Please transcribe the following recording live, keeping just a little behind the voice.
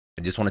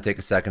I just want to take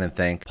a second and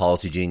thank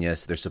Policy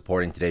Genius. They're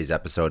supporting today's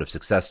episode of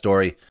Success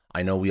Story.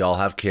 I know we all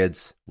have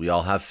kids, we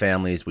all have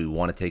families we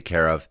want to take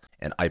care of,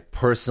 and I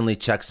personally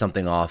checked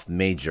something off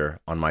major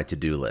on my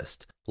to-do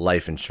list: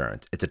 life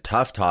insurance. It's a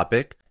tough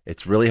topic.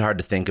 It's really hard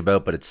to think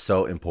about, but it's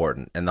so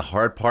important. And the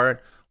hard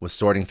part was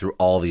sorting through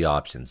all the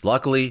options.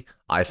 Luckily,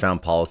 I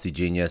found Policy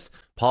Genius.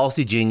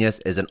 Policy Genius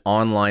is an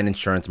online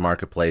insurance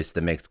marketplace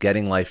that makes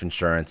getting life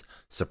insurance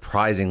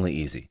surprisingly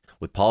easy.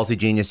 With Policy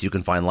Genius, you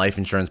can find life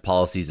insurance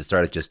policies that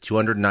start at just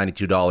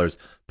 $292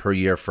 per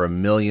year for $1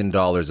 million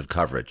of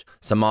coverage.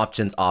 Some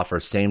options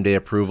offer same-day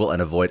approval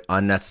and avoid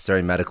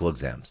unnecessary medical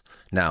exams.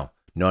 Now,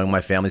 knowing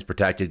my family's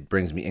protected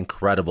brings me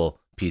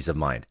incredible peace of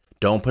mind.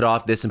 Don't put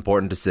off this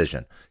important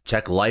decision.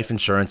 Check life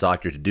insurance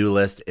off your to-do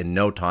list in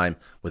no time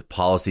with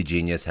Policy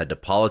Genius. Head to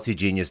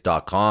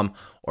policygenius.com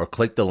or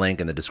click the link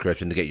in the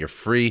description to get your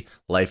free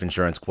life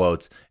insurance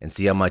quotes and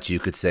see how much you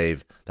could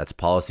save. That's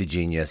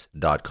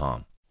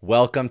policygenius.com.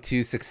 Welcome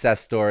to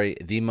Success Story,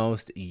 the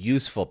most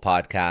useful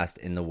podcast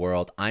in the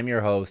world. I'm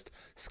your host,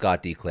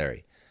 Scott D.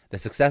 Clary. The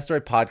Success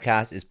Story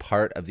podcast is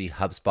part of the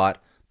HubSpot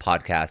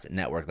Podcast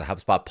Network. The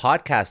HubSpot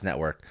Podcast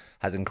Network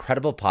has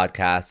incredible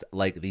podcasts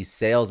like the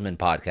Salesman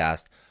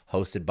Podcast,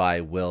 hosted by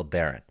Will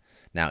Barron.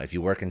 Now, if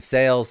you work in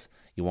sales,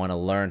 you want to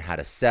learn how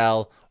to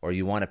sell, or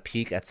you want to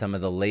peek at some of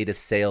the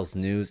latest sales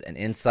news and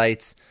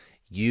insights,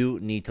 you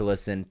need to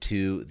listen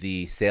to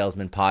the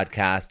Salesman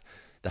Podcast.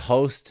 The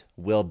host,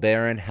 Will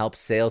Barron, helps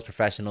sales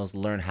professionals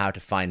learn how to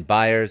find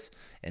buyers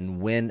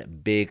and win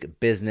big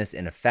business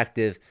in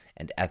effective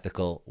and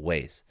ethical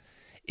ways.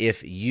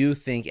 If you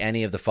think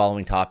any of the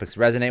following topics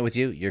resonate with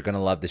you, you're going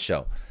to love the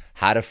show.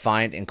 How to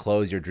find and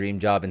close your dream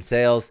job in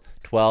sales,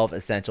 12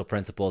 essential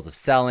principles of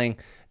selling,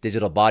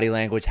 digital body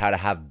language, how to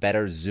have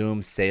better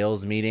Zoom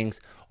sales meetings,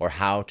 or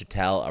how to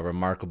tell a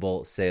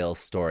remarkable sales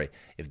story.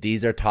 If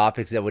these are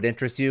topics that would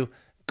interest you,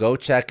 go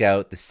check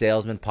out the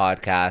Salesman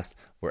Podcast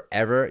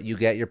wherever you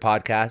get your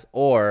podcasts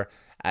or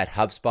at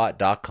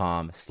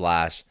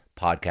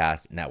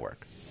HubSpot.com/podcast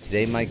network.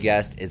 Today, my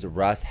guest is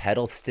Russ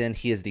Hedelston.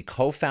 He is the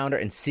co-founder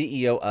and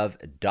CEO of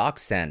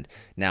DocSend.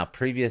 Now,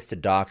 previous to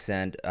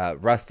DocSend,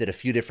 Russ did a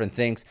few different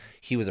things.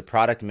 He was a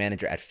product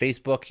manager at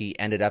Facebook. He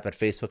ended up at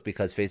Facebook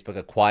because Facebook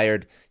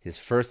acquired his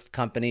first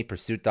company,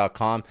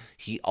 Pursuit.com.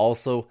 He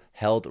also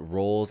held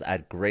roles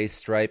at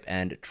Graystripe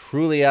and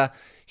Trulia.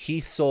 He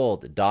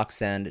sold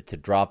DocSend to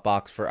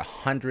Dropbox for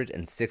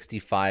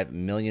 $165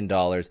 million in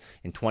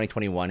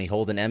 2021. He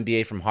holds an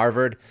MBA from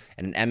Harvard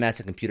and an MS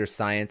in computer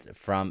science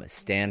from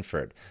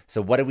Stanford.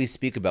 So what did we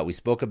speak about? We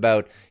spoke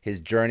about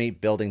his journey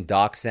building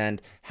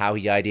DocSend, how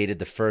he ideated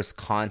the first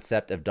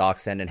concept of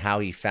DocSend, and how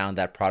he found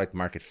that product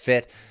market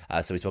fit.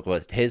 So we spoke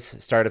about his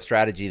startup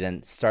strategy,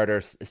 then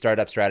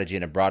startup strategy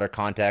in a broader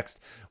context.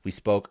 We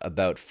spoke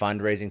about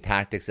fundraising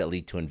tactics that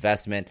lead to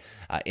investment,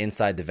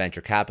 inside the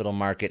venture capital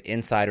market,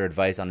 insider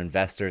advice on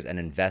investors and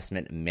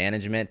investment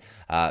management,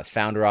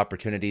 founder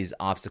opportunities,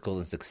 obstacles,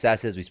 and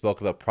successes. We spoke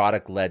about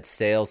product-led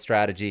sales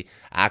strategy,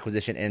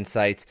 acquisition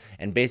insights,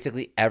 and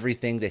basically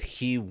everything that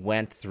he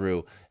went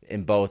through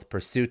in both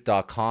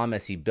Pursuit.com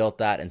as he built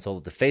that and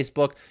sold it to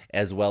Facebook,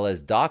 as well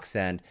as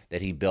DocSend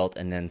that he built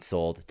and then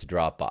sold to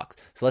Dropbox.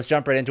 So let's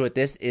jump right into it.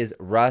 This is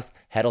Russ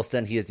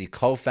Hedelston. He is the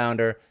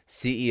co-founder,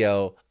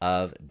 CEO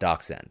of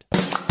DocSend.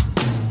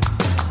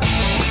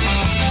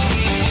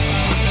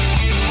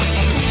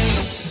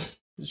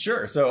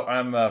 Sure. So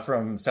I'm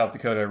from South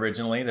Dakota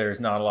originally.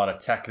 There's not a lot of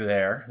tech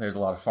there. There's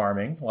a lot of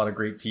farming, a lot of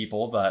great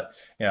people, but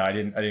I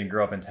didn't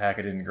grow up in tech.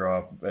 I didn't grow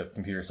up with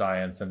computer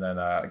science, and then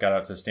I got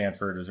out to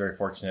Stanford. Was very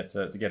fortunate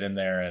to get in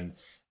there and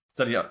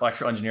studied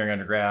electrical engineering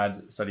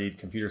undergrad. Studied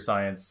computer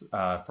science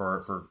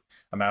for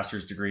a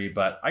master's degree,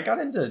 but I got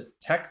into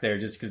tech there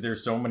just because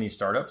there's so many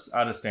startups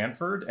out of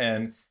Stanford.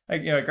 And I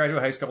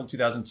graduated high school in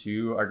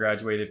 2002. I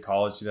graduated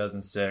college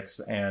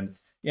 2006, and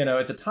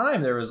at the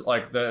time there was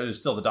it was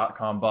still the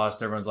dot-com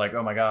bust. Everyone's like,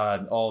 oh my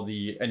God, all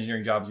the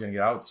engineering jobs are going to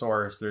get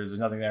outsourced. There's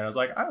nothing there. And I was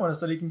like, I want to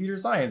study computer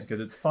science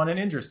because it's fun and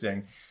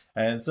interesting.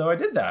 And so I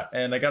did that.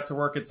 And I got to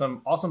work at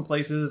some awesome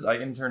places. I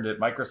interned at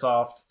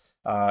Microsoft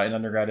in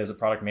undergrad as a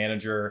product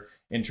manager,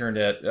 interned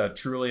at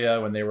Trulia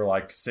when they were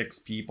like 6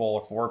 people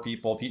or 4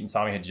 people. Pete and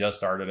Sami had just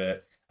started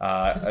it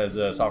as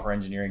a software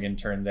engineering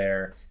intern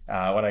there.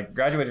 When I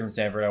graduated from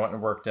Stanford, I went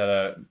and worked at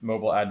a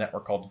mobile ad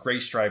network called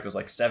Graystripe. It was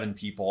like 7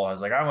 people. I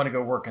was like, I want to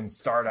go work in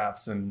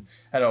startups, and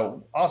had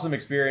an awesome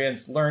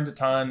experience, learned a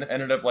ton,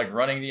 ended up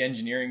running the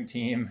engineering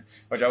team,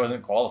 which I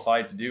wasn't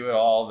qualified to do at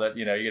all. That,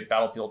 you get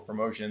battlefield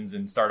promotions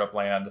in startup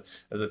land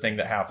as a thing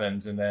that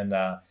happens. And then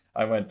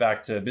I went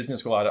back to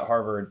business school out at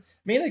Harvard,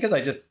 mainly because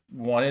I just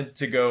wanted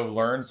to go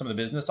learn some of the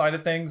business side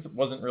of things.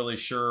 Wasn't really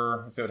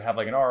sure if it would have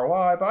an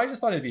ROI, but I just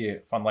thought it'd be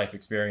a fun life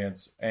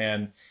experience.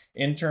 And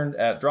interned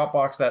at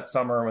Dropbox that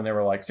summer when there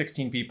were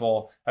 16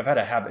 people. I've had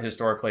a habit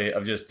historically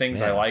of just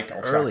things I like,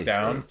 I'll track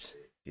down.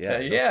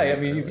 I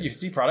mean, you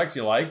see products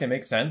you like, they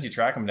make sense, you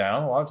track them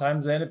down. A lot of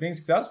times they end up being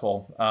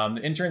successful.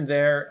 The intern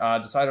there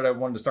decided I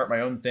wanted to start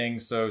my own thing,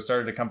 so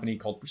started a company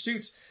called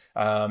Pursuits.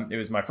 It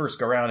was my first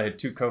go around. I had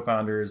two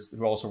co-founders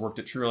who also worked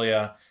at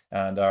Trulia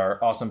and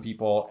are awesome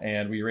people.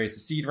 And we raised a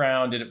seed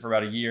round, did it for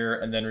about a year,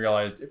 and then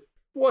realized it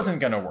wasn't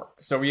going to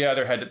work. So we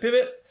either had to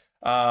pivot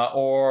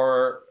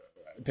or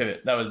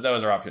pivot. That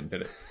was our option,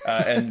 pivot.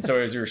 And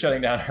so as we were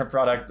shutting down our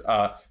product,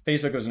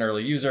 Facebook was an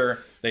early user.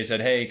 They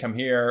said, hey, come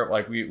here.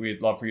 Like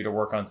we'd love for you to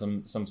work on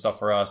some stuff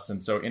for us.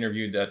 And so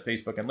interviewed at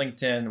Facebook and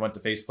LinkedIn, went to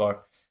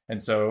Facebook.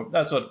 And so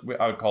that's what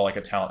I would call like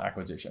a talent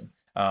acquisition,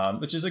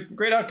 which is a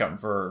great outcome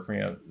for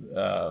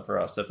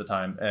us at the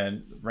time,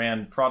 and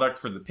ran product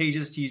for the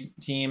Pages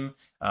team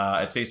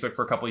at Facebook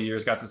for a couple of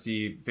years, got to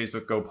see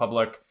Facebook go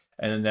public,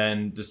 and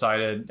then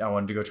decided I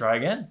wanted to go try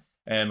again.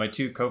 And my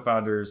two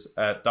co-founders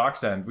at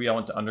DocSend, we all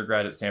went to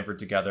undergrad at Stanford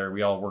together.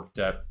 We all worked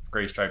at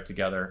Graystripe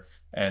together.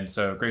 And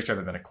so Graystripe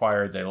had been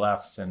acquired, they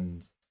left.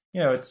 And,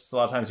 it's a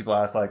lot of times people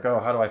ask like, oh,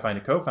 how do I find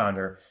a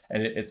co-founder?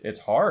 And it's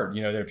hard.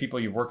 There are people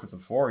you've worked with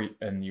before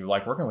and you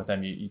like working with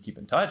them, you keep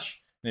in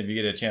touch. And if you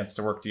get a chance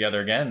to work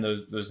together again,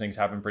 those things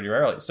happen pretty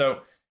rarely. So,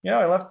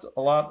 I left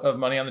a lot of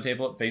money on the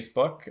table at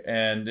Facebook,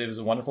 and it was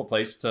a wonderful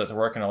place to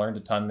work, and I learned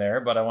a ton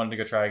there, but I wanted to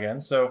go try again.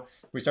 So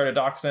we started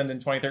DocSend in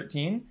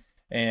 2013.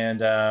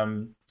 And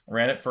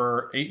ran it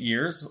for 8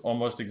 years,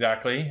 almost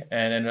exactly,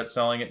 and ended up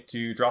selling it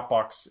to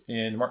Dropbox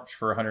in March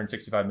for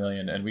 $165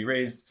 million. And we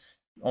raised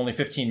only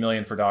 $15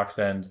 million for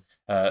DocSend.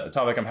 A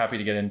topic I'm happy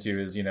to get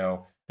into is,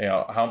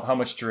 how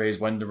much to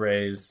raise, when to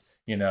raise,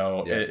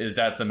 is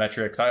that the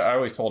metrics? I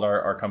always told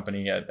our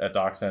company at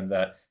DocSend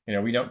that,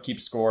 we don't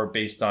keep score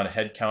based on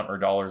headcount or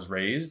dollars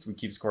raised. We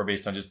keep score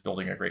based on just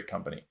building a great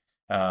company.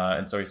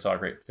 And so we saw a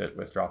great fit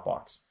with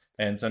Dropbox.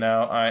 And so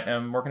now I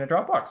am working at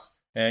Dropbox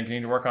and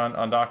continue to work on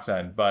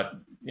DocSend. But,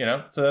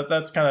 so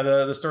that's kind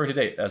of the story to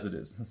date as it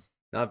is.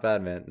 Not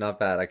bad, man. Not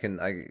bad.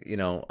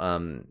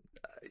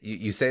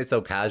 You say it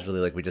so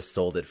casually, like we just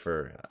sold it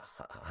for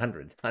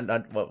 100,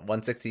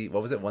 160,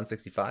 what was it?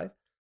 165?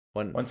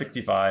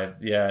 165.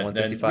 Yeah.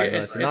 165.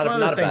 It's not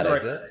a bad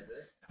exit.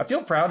 I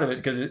feel proud of it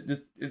because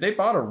they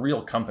bought a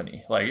real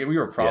company. Like we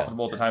were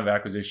profitable at the time of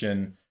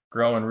acquisition,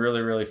 growing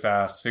really, really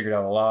fast, figured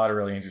out a lot of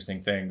really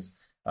interesting things.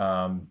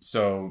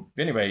 So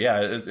anyway,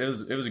 yeah, it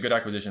was a good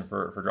acquisition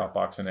for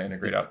Dropbox and a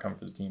great outcome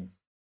for the team.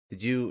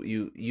 Did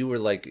you were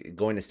like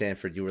going to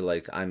Stanford, you were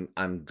like,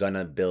 I'm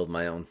gonna build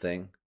my own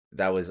thing.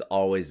 That was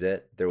always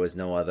it. There was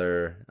no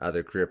other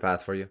career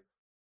path for you?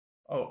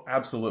 Oh,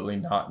 absolutely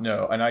not.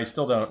 No. And I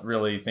still don't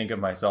really think of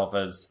myself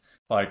as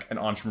like an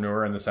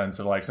entrepreneur in the sense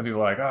of like some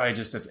people are like, oh, I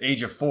just at the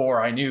age of 4,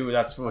 I knew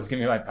that's what was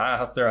going to be my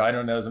path there. I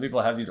don't know. Some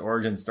people have these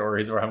origin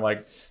stories where I'm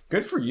like,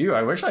 good for you.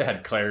 I wish I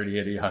had clarity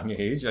at a young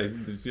age. I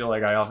feel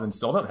like I often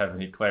still don't have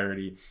any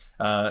clarity.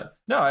 No,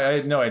 I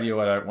had no idea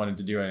what I wanted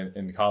to do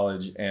in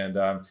college. And,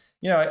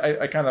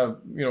 I kind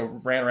of,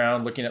 ran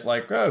around looking at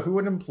like, oh, who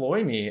would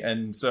employ me?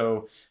 And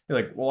so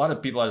like a lot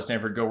of people out of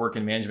Stanford go work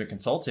in management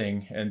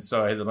consulting. And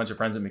so I had a bunch of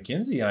friends at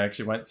McKinsey. I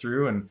actually went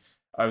through and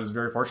I was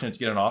very fortunate to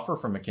get an offer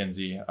from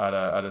McKinsey out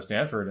of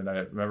Stanford. And I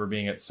remember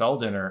being at Cell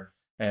Dinner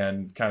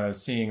and kind of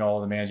seeing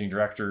all the managing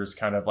directors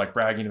kind of like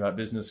bragging about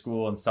business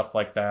school and stuff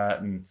like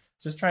that. And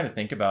just trying to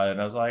think about it.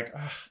 And I was like,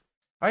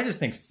 I just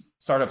think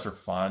startups are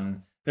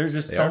fun. There's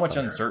just so much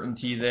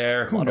uncertainty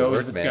there. Who knows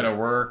if it's going to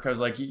work? I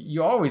was like,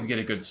 you always get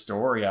a good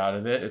story out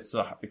of it. It's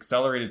an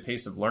accelerated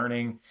pace of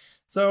learning.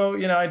 So,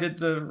 I did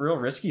the real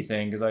risky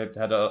thing because I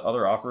had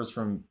other offers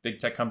from big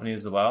tech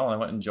companies as well. And I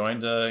went and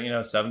joined a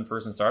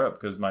 7-person startup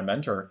because my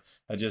mentor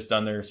had just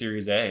done their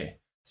Series A.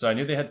 So I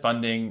knew they had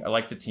funding. I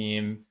liked the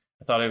team.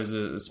 I thought it was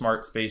a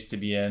smart space to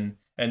be in.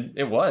 And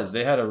it was.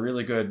 They had a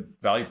really good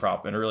value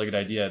prop and a really good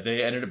idea.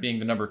 They ended up being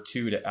the number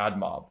 2 to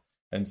AdMob.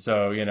 And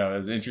so, it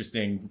was an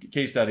interesting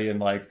case study.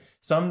 And like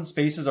some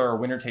spaces are a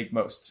winner take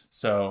most.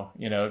 So,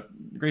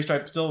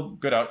 Graystripe still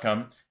good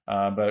outcome,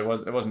 but it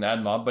wasn't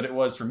AdMob, but it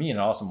was for me an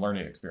awesome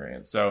learning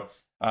experience. So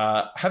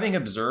having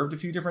observed a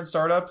few different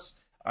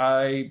startups,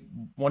 I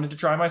wanted to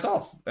try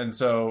myself. And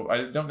so I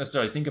don't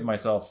necessarily think of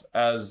myself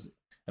as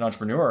an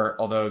entrepreneur,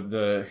 although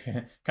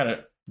the kind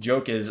of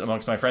joke is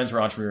amongst my friends who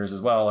are entrepreneurs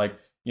as well, like,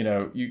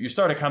 you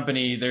start a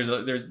company, there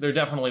are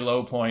definitely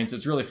low points.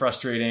 It's really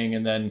frustrating.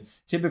 And then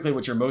typically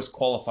what you're most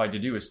qualified to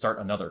do is start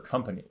another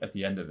company at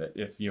the end of it,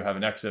 if you have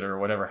an exit or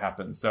whatever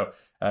happens. So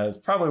it's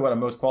probably what I'm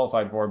most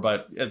qualified for.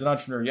 But as an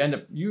entrepreneur, you end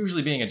up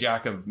usually being a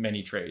jack of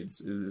many trades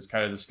is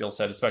kind of the skill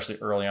set, especially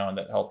early on,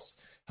 that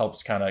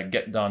helps kind of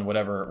get done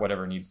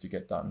whatever needs to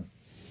get done.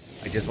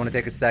 I just want to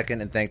take a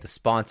second and thank the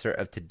sponsor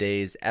of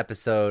today's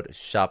episode,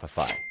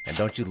 Shopify. And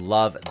don't you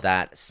love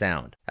that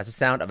sound? That's the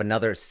sound of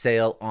another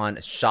sale on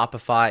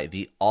Shopify,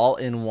 the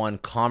all-in-one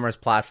commerce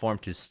platform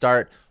to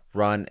start,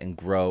 run, and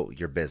grow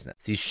your business.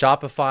 See,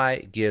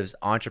 Shopify gives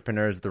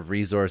entrepreneurs the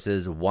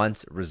resources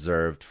once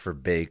reserved for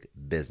big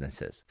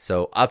businesses.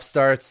 So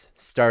upstarts,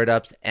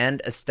 startups,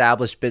 and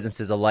established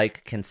businesses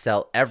alike can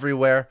sell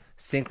everywhere,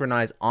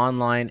 synchronize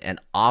online and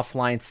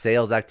offline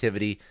sales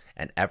activity,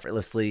 and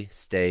effortlessly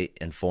stay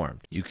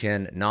informed. You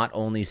can not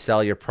only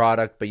sell your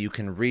product, but you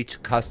can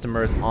reach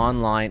customers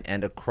online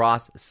and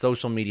across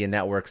social media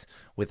networks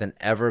with an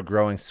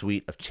ever-growing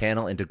suite of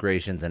channel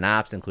integrations and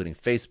apps, including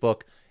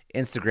Facebook,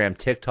 Instagram,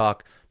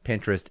 TikTok,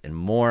 Pinterest, and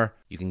more.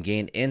 You can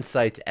gain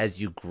insights as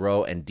you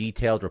grow and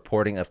detailed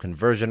reporting of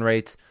conversion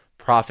rates,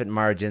 profit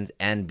margins,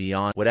 and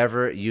beyond.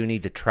 Whatever you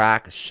need to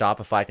track,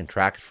 Shopify can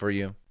track it for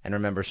you. And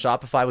remember,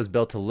 Shopify was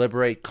built to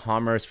liberate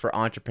commerce for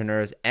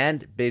entrepreneurs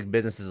and big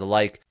businesses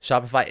alike.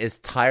 Shopify is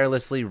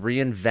tirelessly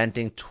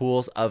reinventing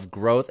tools of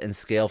growth and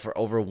scale for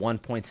over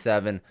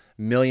 1.7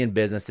 million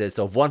businesses.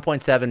 So if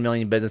 1.7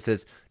 million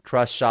businesses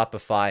trust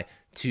Shopify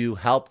to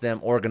help them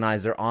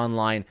organize their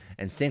online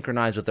and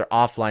synchronize with their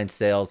offline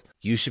sales,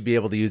 you should be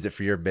able to use it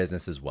for your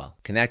business as well.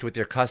 Connect with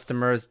your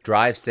customers,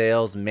 drive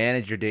sales,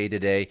 manage your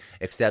day-to-day,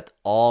 accept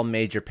all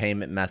major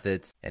payment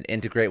methods, and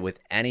integrate with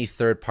any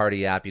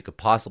third-party app you could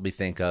possibly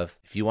think of.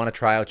 If you want to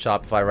try out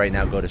Shopify right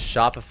now, go to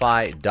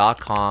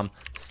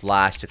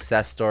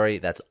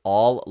shopify.com/successstory. That's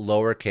all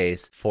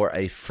lowercase for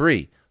a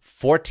free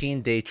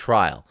 14-day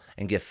trial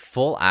and get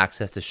full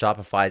access to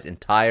Shopify's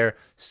entire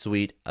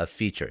suite of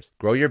features.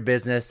 Grow your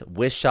business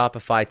with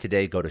Shopify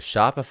today. Go to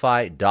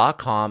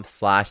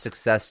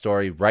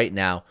shopify.com/successstory right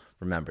now.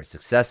 Remember,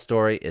 success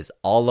story is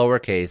all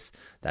lowercase.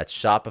 That's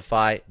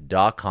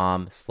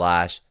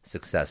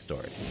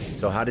shopify.com/successstory.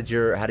 So how did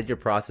your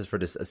process for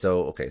this?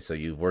 So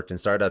you worked in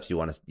startups. You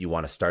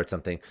want to start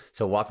something.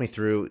 So walk me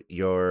through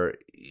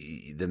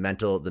the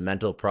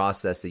mental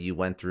process that you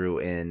went through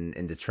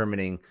in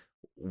determining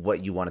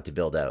what you wanted to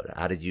build out.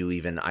 How did you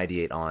even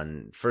ideate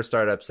on first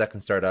startup,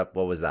 second startup?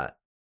 What was that?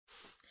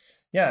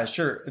 Yeah,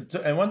 sure.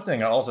 And one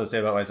thing I also say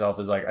about myself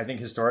is I think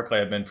historically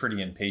I've been pretty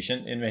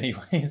impatient in many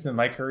ways in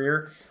my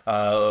career,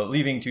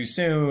 leaving too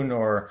soon,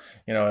 or,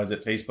 as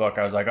at Facebook,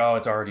 I was like, oh,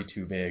 it's already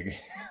too big.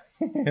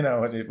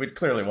 Which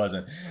clearly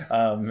wasn't.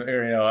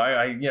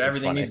 Everything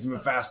funny. needs to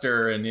move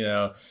faster, and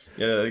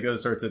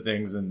those sorts of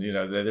things. And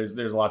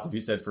there's a lot to be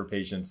said for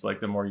patience.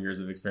 Like the more years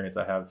of experience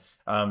I have,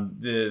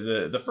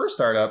 the first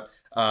startup,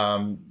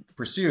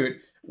 Pursuit,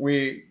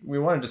 we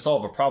wanted to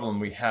solve a problem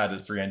we had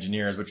as 3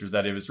 engineers, which was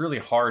that it was really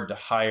hard to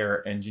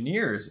hire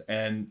engineers,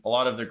 and a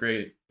lot of the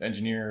great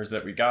engineers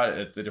that we got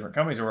at the different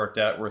companies we worked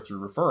at were through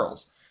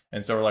referrals.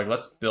 And so we're like,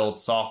 let's build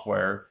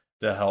software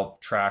to help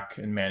track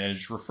and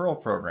manage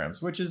referral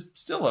programs, which is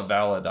still a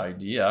valid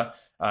idea.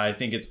 I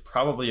think it's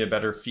probably a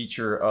better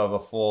feature of a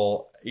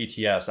full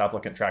ATS,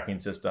 applicant tracking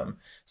system.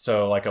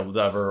 So like a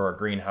Lever or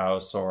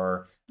Greenhouse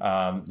or,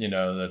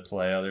 the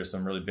Taleo, there's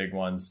some really big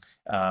ones.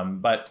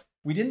 But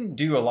we didn't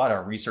do a lot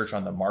of research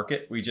on the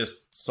market. We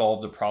just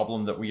solved a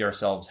problem that we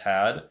ourselves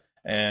had.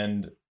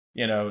 And,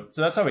 so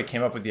that's how we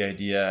came up with the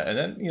idea. And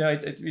then,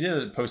 we did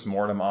a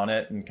post-mortem on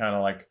it, and kind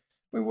of like,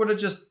 we would have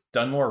just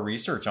done more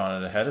research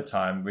on it ahead of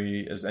time.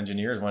 We, as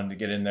engineers, wanted to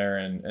get in there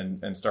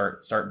and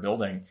start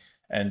building.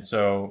 And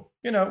so,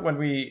 when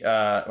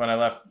I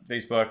left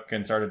Facebook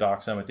and started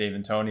DocSend with Dave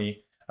and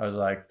Tony, I was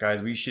like,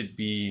 guys, we should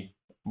be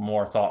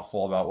more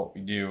thoughtful about what we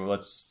do.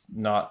 Let's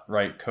not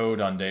write code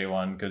on day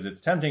one, because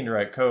it's tempting to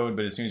write code,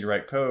 but as soon as you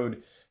write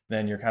code,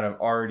 then you're kind of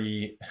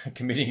already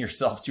committing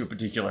yourself to a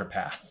particular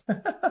path.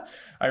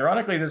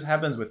 Ironically, this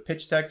happens with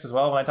pitch decks as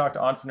well. When I talk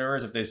to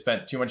entrepreneurs, if they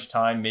spent too much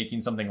time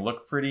making something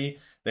look pretty,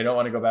 they don't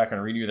want to go back and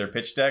redo their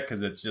pitch deck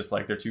because it's just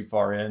like they're too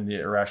far in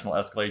the irrational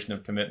escalation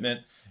of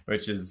commitment,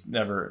 which is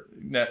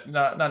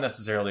not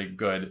necessarily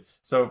good.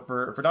 So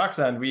for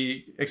DocSend,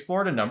 we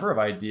explored a number of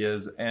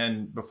ideas,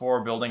 and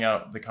before building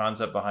out the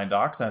concept behind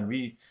DocSend,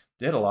 we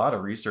did a lot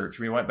of research.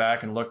 We went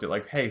back and looked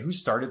at hey, who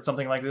started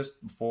something like this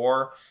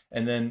before?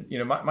 And then,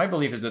 my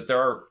belief is that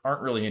there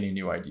aren't really any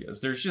new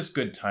ideas. There's just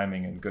good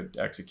timing and good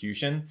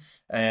execution.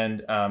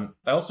 And I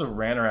also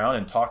ran around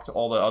and talked to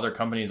all the other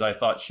companies I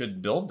thought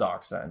should build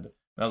DocSend.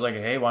 And I was like,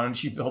 hey, why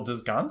don't you build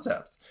this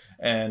concept?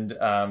 And,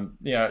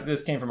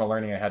 this came from a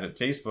learning I had at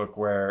Facebook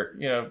where,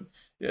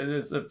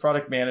 as a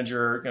product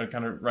manager,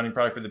 kind of running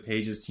product for the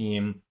Pages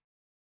team,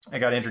 I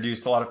got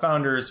introduced to a lot of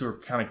founders who were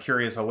kind of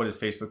curious about what is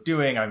Facebook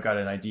doing. I've got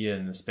an idea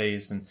in the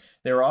space, and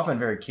they were often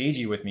very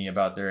cagey with me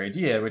about their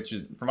idea, which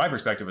is, from my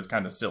perspective, was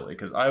kind of silly,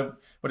 because I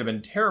would have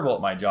been terrible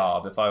at my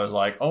job if I was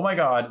like, oh my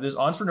God, this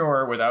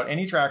entrepreneur without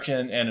any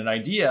traction and an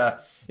idea,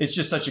 it's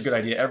just such a good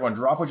idea. Everyone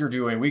drop what you're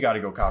doing. We got to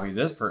go copy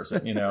this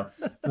person.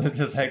 That's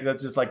just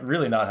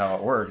really not how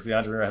it works. The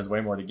entrepreneur has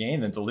way more to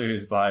gain than to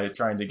lose by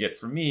trying to get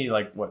from me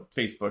what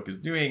Facebook is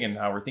doing and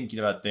how we're thinking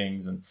about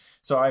things. And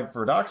so I,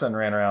 for DocSend,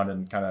 ran around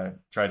and kind of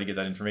tried to get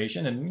that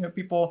information, and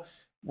people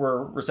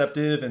were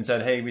receptive and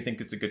said, hey, we think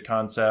it's a good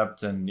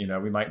concept, and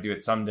we might do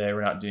it someday.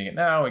 We're not doing it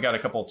now. We got a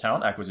couple of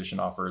talent acquisition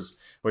offers,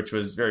 which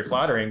was very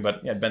flattering,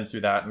 but I'd been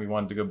through that, and we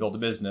wanted to go build a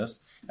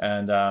business.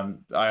 And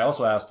I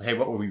also asked, hey,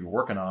 what were we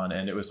working on?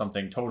 And it was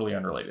something totally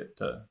unrelated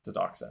to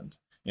DocSend,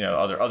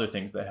 other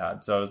things they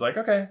had. So I was like,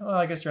 okay, well,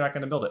 I guess you're not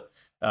going to build it.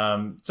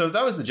 So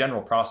that was the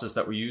general process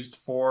that we used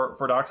for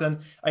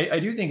DocSend. I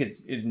do think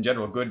it's in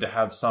general good to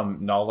have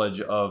some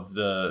knowledge of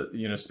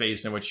the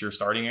space in which you're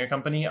starting a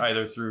company,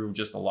 either through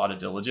just a lot of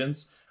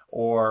diligence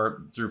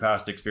or through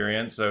past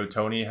experience. So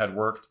Tony had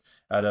worked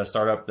at a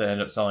startup that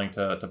ended up selling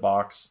to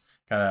Box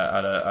kind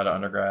of out of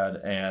undergrad.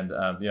 And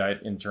I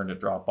interned at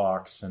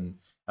Dropbox and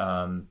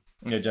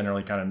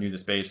generally kind of knew the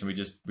space, and we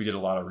did a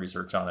lot of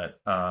research on it.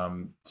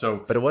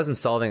 But it wasn't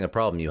solving a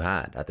problem you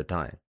had at the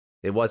time.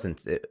 It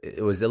wasn't.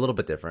 It was a little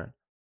bit different.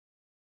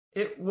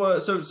 It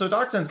was so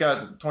DocSend's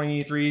got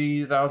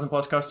 23,000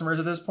 plus customers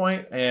at this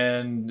point,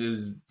 and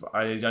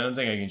I don't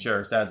think I can share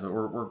our stats, but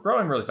we're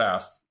growing really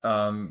fast. We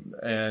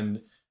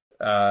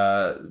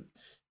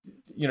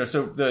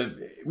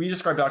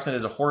describe DocSend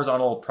as a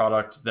horizontal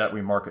product that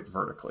we market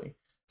vertically.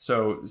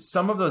 So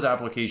some of those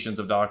applications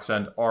of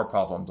DocSend are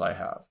problems I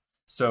have.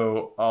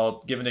 So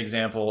I'll give an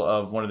example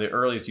of one of the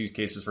earliest use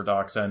cases for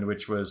DocSend,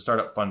 which was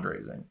startup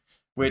fundraising,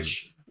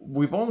 which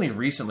we've only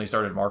recently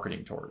started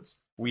marketing towards.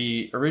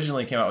 We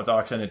originally came out with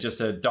DocSend, it just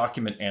said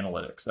document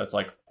analytics. That's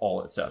like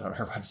all it said on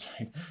our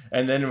website.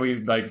 And then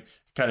we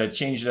kind of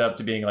changed it up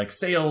to being like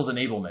sales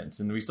enablement.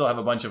 And we still have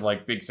a bunch of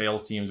like big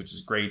sales teams, which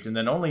is great. And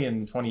then only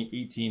in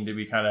 2018 did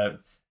we kind of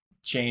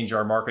change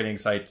our marketing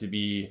site to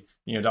be,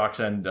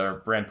 DocSend, our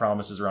brand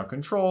promises around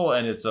control,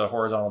 and it's a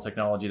horizontal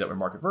technology that we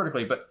market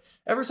vertically. But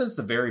ever since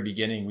the very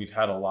beginning, we've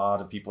had a lot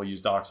of people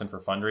use DocSend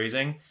for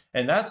fundraising.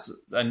 And that's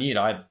a need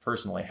I've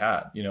personally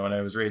had. When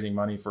I was raising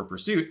money for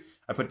Pursuit,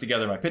 I put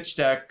together my pitch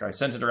deck, I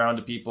sent it around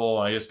to people,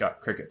 and I just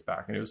got crickets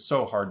back. And it was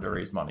so hard to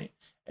raise money.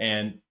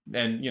 And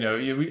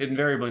you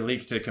invariably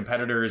leak to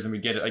competitors, and I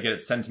get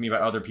it sent to me by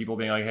other people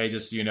being like, hey,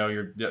 just so you know,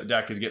 your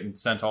deck is getting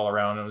sent all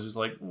around. And I was just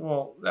like,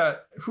 well,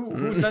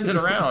 who sent it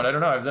around? I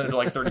don't know. I've sent it to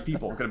like 30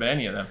 people. It could have been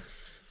any of them.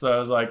 So I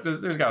was like,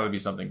 there's got to be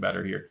something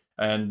better here.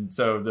 And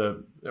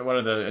so one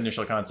of the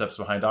initial concepts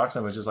behind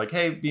DocSend was just like,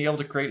 hey, being able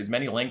to create as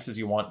many links as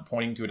you want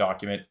pointing to a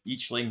document.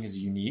 Each link is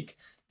unique.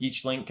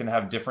 Each link can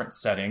have different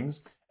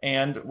settings.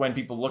 And when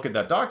people look at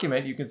that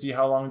document, you can see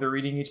how long they're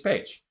reading each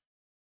page.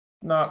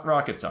 Not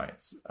rocket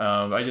science.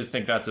 I just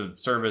think that's a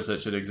service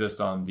that should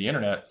exist on the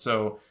internet.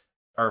 So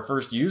our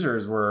first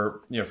users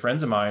were,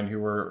 friends of mine who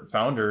were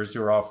founders who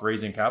were off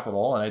raising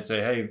capital. And I'd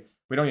say, hey,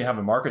 we don't even have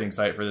a marketing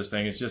site for this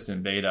thing. It's just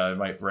in beta. It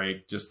might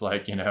break. Just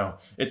like,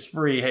 it's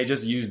free. Hey,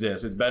 just use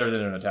this. It's better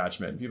than an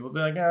attachment. People would be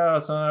like, oh,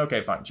 so,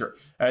 okay, fine, sure.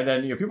 And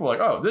then, people are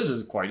like, oh, this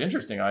is quite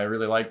interesting. I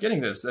really like getting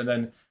this. And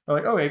then we're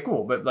like, okay,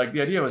 cool. But like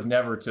the idea was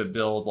never to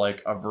build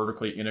like a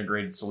vertically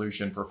integrated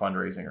solution for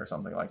fundraising or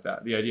something like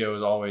that. The idea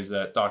was always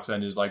that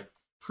DocSend is like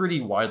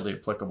pretty widely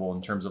applicable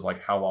in terms of like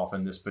how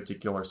often this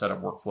particular set of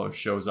workflows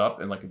shows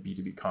up in like a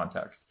B2B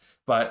context.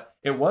 But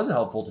it was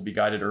helpful to be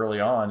guided early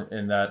on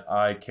in that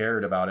I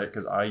cared about it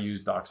because I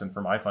used DocSend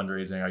for my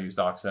fundraising. I used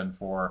DocSend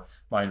for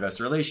my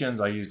investor relations.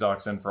 I use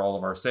DocSend for all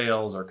of our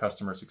sales, our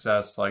customer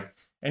success. Like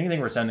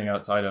anything we're sending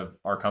outside of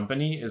our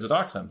company is a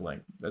DocSend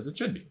link, as it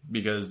should be,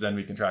 because then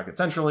we can track it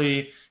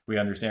centrally. We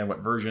understand what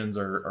versions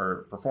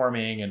are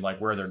performing and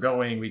like where they're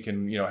going. We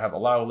can, have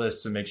allow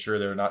lists and make ssure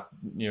they're not,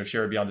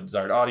 shared beyond the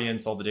desired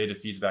audience. All the data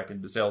feeds back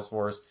into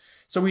Salesforce.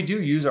 So we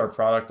do use our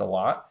product a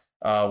lot,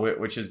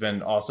 which has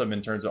been awesome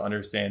in terms of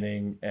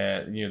understanding,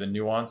 the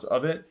nuance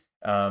of it.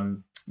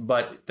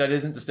 But that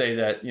isn't to say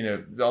that,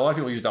 a lot of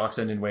people use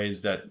DocSend in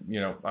ways that,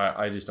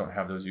 I just don't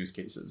have those use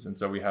cases. And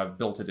so we have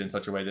built it in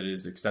such a way that it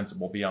is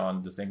extensible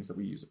beyond the things that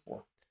we use it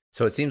for.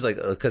 So it seems like,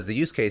 because the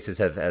use cases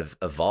have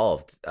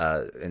evolved,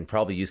 and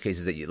probably use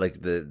cases that you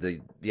like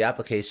the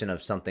application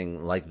of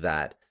something like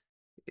that,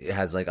 it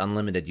has like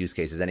unlimited use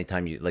cases.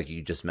 Anytime you, like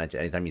you just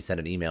mentioned, anytime you send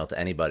an email to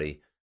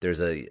anybody,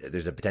 there's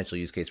a potential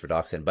use case for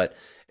DocSend. But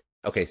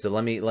okay, so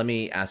let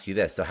me ask you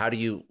this. So how do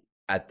you,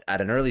 at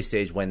an early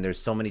stage when there's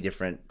so many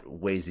different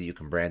ways that you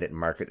can brand it and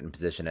market and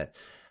position it,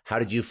 how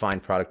did you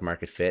find product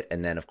market fit?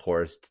 And then of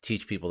course, to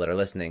teach people that are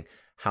listening,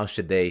 how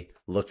should they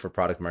look for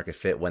product market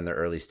fit when they're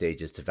early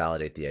stages to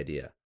validate the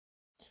idea?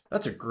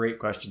 That's a great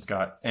question,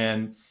 Scott.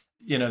 And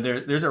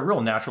there's a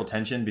real natural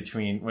tension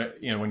between when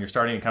you're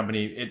starting a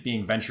company, it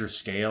being venture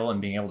scale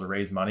and being able to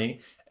raise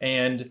money,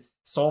 and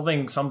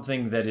solving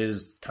something that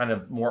is kind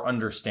of more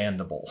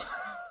understandable.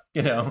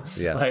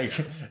 Like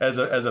as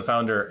a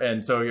founder.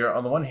 And so you're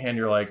on the one hand,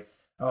 you're like,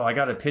 oh, I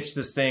got to pitch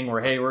this thing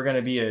where, hey, we're going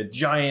to be a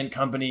giant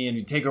company and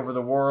you take over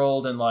the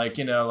world. And like,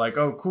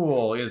 oh,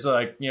 cool. It's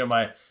like,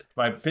 my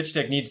pitch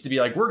deck needs to be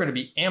like, we're going to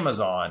be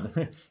Amazon,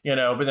 but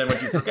then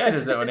what you forget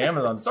is that when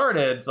Amazon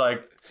started,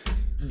 like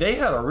they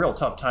had a real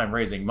tough time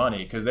raising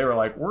money because they were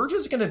like, we're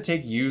just going to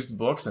take used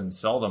books and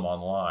sell them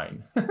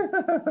online.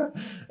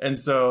 And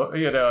so,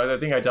 the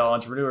thing I tell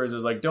entrepreneurs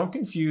is like, don't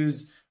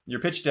confuse your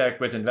pitch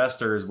deck with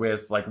investors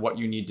with like what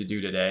you need to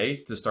do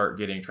today to start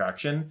getting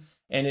traction.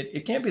 And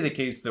it can't be the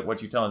case that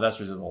what you tell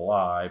investors is a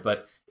lie,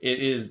 but it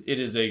is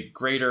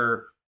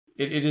greater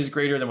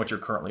than what you're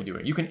currently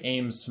doing. You can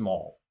aim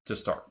small to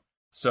start.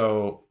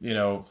 So,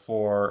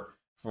 for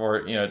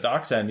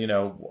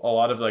DocSend, a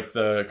lot of like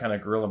the kind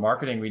of guerrilla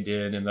marketing we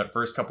did in the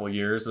first couple of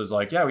years was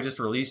like, yeah, we just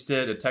released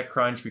it at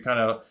TechCrunch. We kind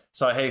of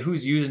saw, hey,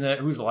 who's using it,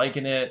 who's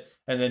liking it,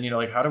 and then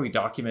like how do we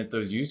document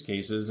those use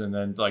cases and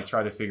then like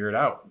try to figure it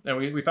out. And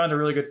we found a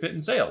really good fit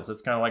in sales.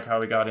 That's kind of like how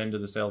we got into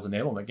the sales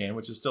enablement game,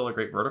 which is still a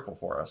great vertical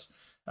for us.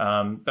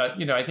 But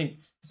I think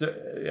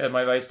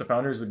my advice to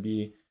founders would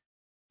be,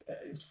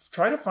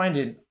 try to find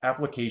an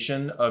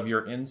application of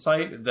your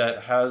insight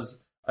that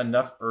has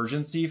enough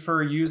urgency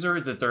for a user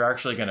that they're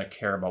actually going to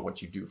care about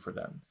what you do for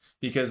them.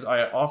 Because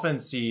I often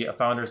see a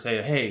founder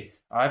say, hey,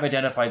 I've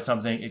identified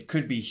something. It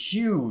could be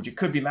huge. It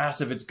could be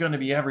massive. It's going to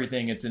be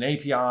everything. It's an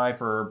API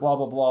for blah,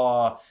 blah,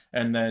 blah.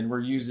 And then we're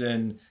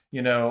using,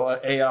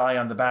 AI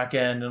on the back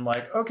end. And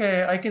like,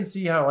 okay, I can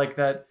see how like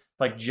that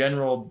like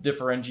general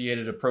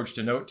differentiated approach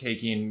to note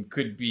taking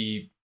could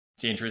be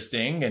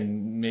interesting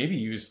and maybe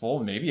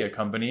useful, maybe a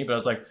company. But I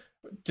was like,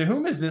 to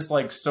whom is this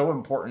like so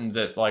important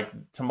that like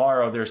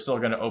tomorrow they're still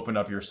going to open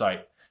up your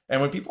site? And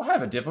when people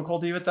have a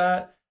difficulty with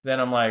that, then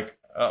I'm like,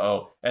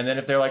 uh-oh. And then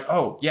if they're like,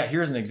 oh yeah,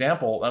 here's an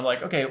example, I'm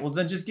like, okay, well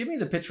then just give me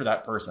the pitch for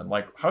that person.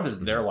 Like, how does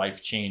their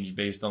life change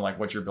based on like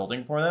what you're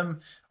building for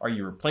them? Are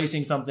you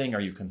replacing something? Are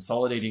you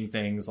consolidating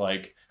things?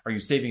 Like, are you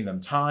saving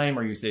them time?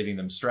 Are you saving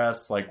them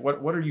stress? Like,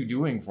 what are you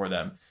doing for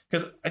them?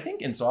 Because I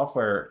think in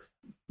software,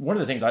 one of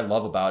the things I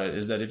love about it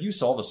is that if you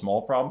solve a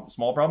small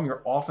problem,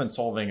 you're often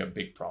solving a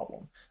big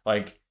problem.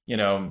 Like,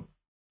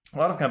 a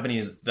lot of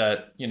companies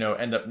that,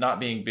 end up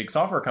not being big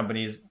software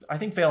companies, I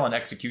think fail on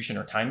execution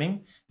or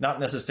timing, not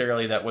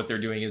necessarily that what they're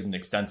doing isn't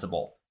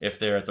extensible if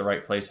they're at the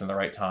right place and the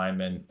right time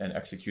and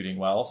executing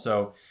well.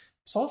 So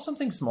solve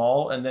something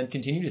small and then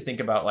continue to think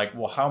about like,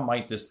 well, how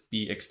might this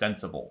be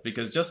extensible?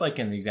 Because just like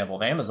in the example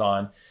of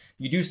Amazon,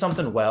 you do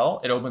something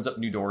well, it opens up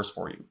new doors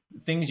for you.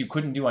 Things you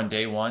couldn't do on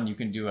day one, you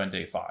can do on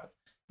day 5.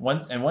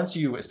 Once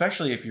you,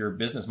 especially if your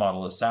business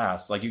model is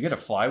SaaS, like you get a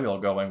flywheel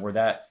going where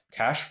that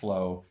cash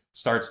flow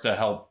starts to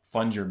help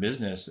fund your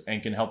business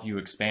and can help you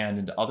expand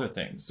into other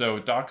things. So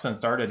DocSend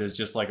started as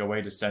just like a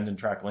way to send and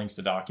track links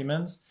to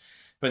documents.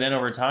 But then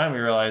over time, we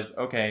realized,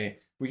 okay,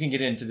 we can get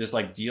into this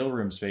like deal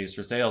room space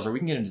for sales, or we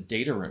can get into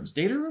data rooms.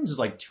 Data rooms is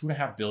like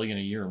 $2.5 billion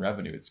a year in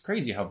revenue. It's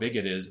crazy how big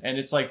it is. And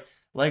it's like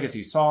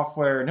legacy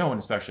software. No one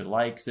especially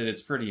likes it.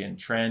 It's pretty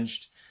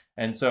entrenched.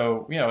 And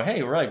so,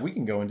 hey, we're like, we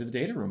can go into the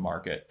data room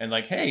market. And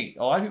like, hey,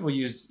 a lot of people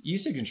use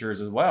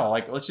e-signatures as well.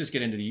 Like, let's just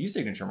get into the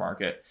e-signature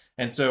market.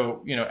 And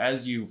so,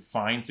 as you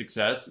find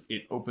success,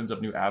 it opens up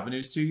new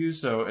avenues to you.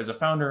 So as a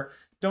founder,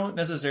 don't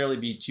necessarily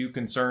be too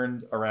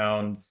concerned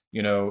around,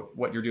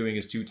 what you're doing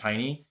is too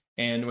tiny.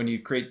 And when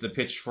you create the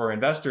pitch for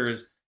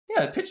investors,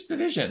 pitch the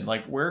vision.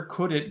 Like, where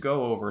could it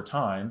go over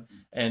time?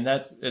 And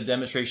that's a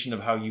demonstration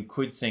of how you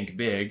could think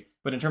big.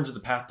 But in terms of the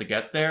path to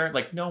get there,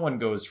 like no one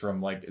goes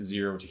from like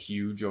 0 to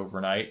huge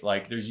overnight.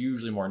 Like there's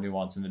usually more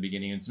nuance in the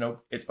beginning.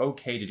 It's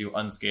okay to do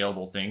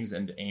unscalable things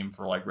and to aim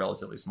for like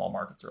relatively small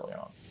markets early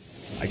on.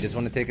 I just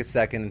want to take a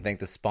second and thank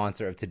the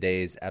sponsor of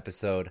today's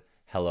episode,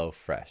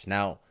 HelloFresh.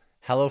 Now,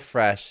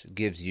 HelloFresh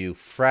gives you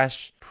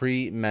fresh,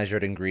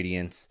 pre-measured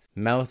ingredients,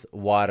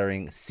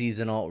 mouth-watering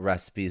seasonal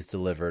recipes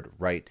delivered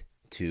right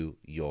to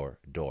your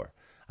door.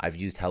 I've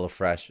used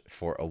HelloFresh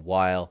for a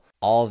while.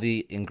 All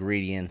the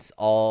ingredients,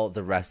 all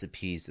the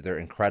recipes, they're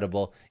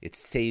incredible. It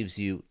saves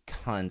you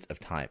tons of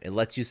time. It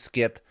lets you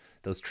skip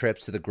those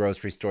trips to the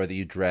grocery store that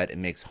you dread. It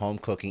makes home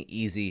cooking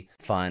easy,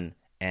 fun,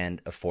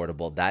 and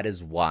affordable. That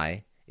is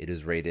why it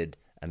is rated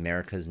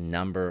America's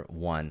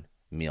 #1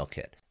 meal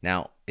kit.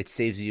 Now, it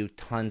saves you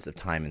tons of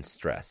time and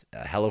stress.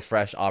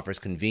 HelloFresh offers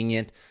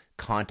convenient,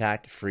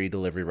 contact-free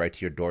delivery right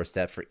to your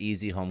doorstep for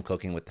easy home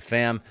cooking with the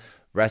fam.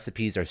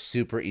 Recipes are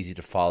super easy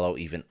to follow.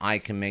 Even I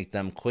can make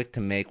them, quick to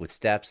make with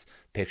steps,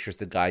 pictures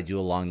to guide you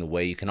along the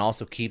way. You can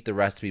also keep the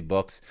recipe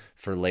books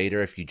for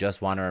later if you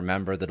just want to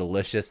remember the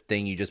delicious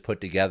thing you just put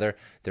together.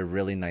 They're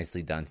really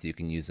nicely done, so you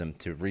can use them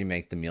to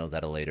remake the meals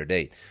at a later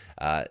date.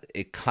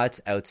 It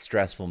cuts out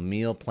stressful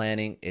meal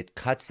planning. It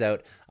cuts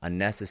out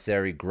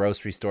unnecessary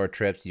grocery store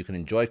trips. You can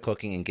enjoy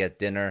cooking and get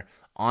dinner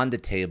on the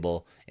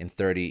table in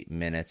 30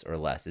 minutes or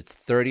less. It's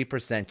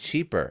 30%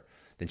 cheaper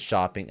than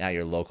shopping at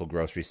your local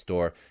grocery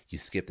store. You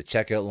skip the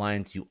checkout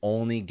lines. You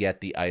only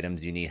get the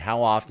items you need.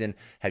 How often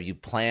have you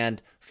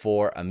planned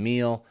for a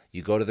meal?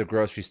 You go to the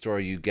grocery store,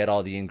 you get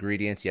all the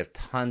ingredients, you have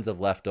tons of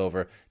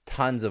leftover,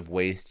 tons of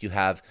waste. You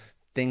have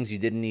things you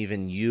didn't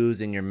even use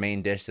in your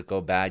main dish that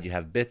go bad. You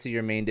have bits of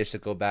your main dish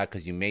that go bad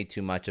because you made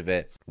too much of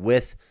it.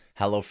 With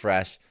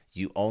HelloFresh,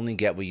 you only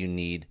get what you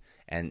need,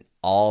 and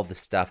all the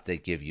stuff they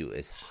give you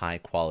is high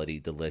quality,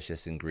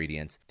 delicious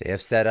ingredients. They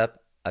have set up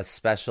a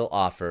special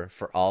offer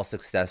for all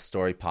Success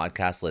Story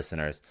podcast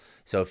listeners.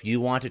 So if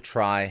you want to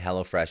try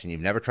HelloFresh and you've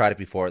never tried it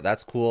before,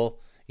 that's cool.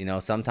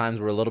 Sometimes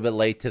we're a little bit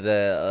late to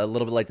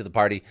the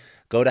party.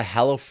 Go to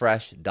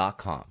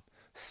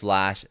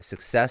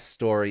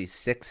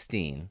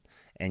hellofresh.com/successstory16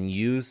 and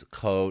use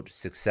code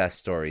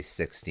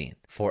successstory16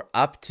 for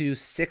up to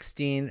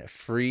 16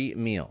 free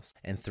meals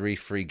and 3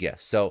 free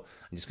gifts. So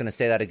I'm just going to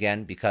say that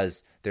again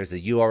because there's a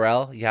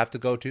URL you have to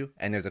go to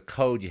and there's a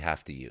code you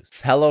have to use.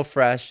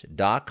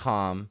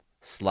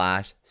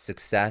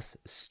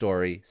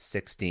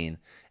 hellofresh.com/successstory16.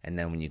 And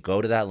then when you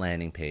go to that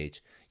landing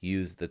page,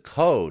 use the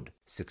code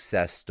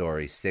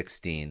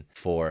successstory16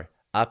 for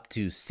up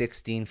to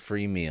 16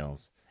 free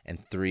meals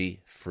and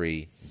 3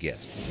 free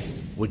gifts.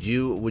 Would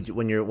you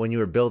when you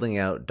were building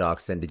out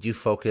DocSend, did you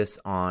focus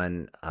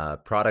on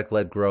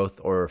product-led growth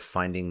or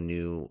finding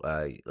new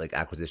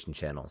acquisition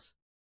channels?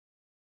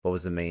 What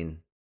was the main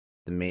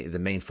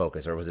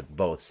focus, or was it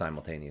both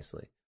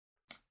simultaneously?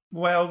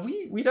 Well,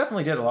 we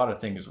definitely did a lot of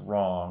things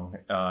wrong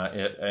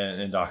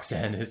in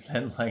DocSend. It's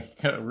been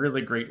like a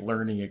really great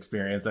learning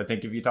experience. I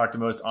think if you talk to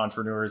most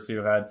entrepreneurs who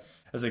have had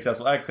a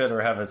successful exit or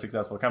have a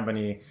successful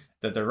company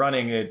that they're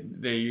running,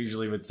 they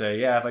usually would say,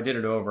 yeah, if I did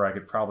it over, I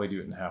could probably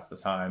do it in half the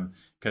time.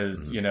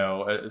 Because,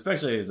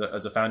 especially as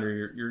a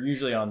founder, you're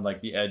usually on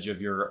like the edge of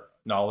your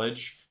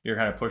knowledge. You're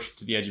kind of pushed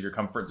to the edge of your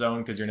comfort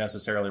zone because you're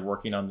necessarily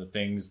working on the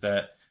things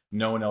that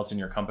no one else in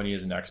your company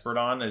is an expert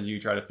on as you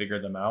try to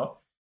figure them out.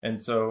 And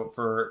so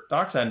for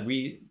DocSend,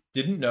 we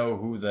didn't know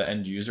who the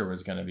end user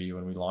was going to be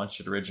when we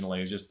launched it originally.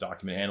 It was just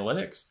document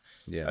analytics.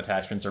 Yeah.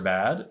 Attachments are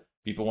bad.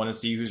 People want to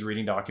see who's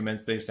reading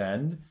documents they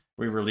send.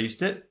 We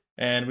released it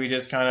and we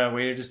just kind of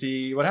waited to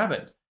see what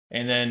happened.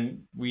 And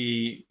then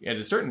we, at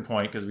a certain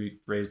point, because we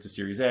raised a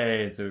Series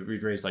A, so we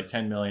raised like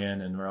 10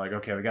 million, and we're like,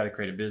 okay, we got to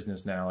create a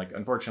business now. Like,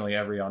 unfortunately,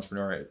 every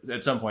entrepreneur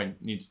at some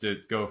point needs to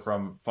go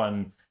from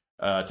fun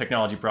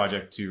technology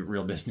project to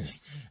real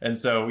business. And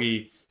so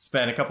we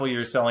spent a couple of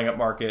years selling up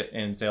market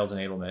and sales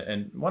enablement.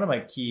 And one of my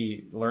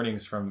key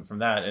learnings from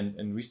that,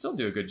 and we still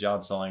do a good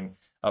job selling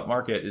up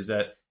market, is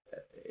that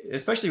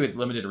especially with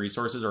limited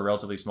resources or a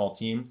relatively small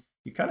team,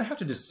 you kind of have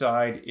to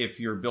decide if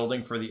you're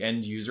building for the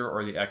end user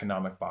or the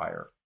economic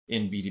buyer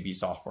in B2B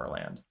software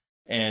land.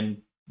 And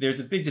there's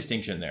a big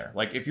distinction there.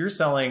 Like if you're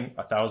selling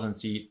 1,000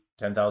 seat,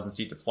 10,000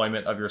 seat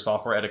deployment of your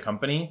software at a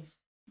company,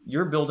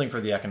 you're building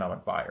for the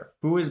economic buyer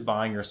who is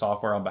buying your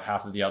software on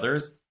behalf of the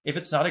others. If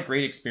it's not a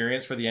great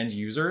experience for the end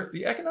user,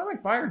 the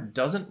economic buyer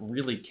doesn't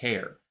really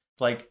care.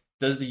 Like,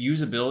 does the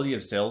usability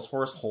of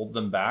Salesforce hold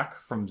them back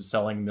from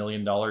selling $1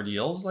 million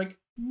deals? Like,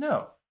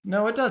 no,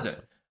 it doesn't.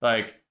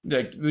 Like,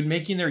 would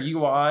making their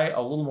UI a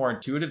little more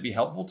intuitive be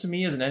helpful to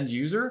me as an end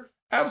user?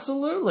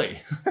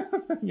 Absolutely.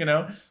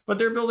 But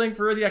they're building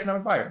for the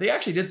economic buyer. They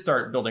actually did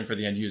start building for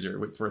the end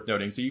user, it's worth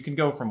noting. So you can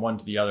go from one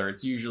to the other.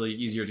 It's usually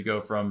easier to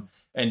go from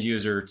end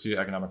user to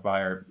economic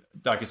buyer,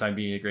 DocuSign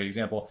being a great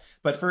example.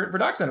 But for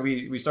DocSend,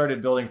 we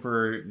started building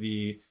for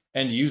the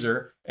end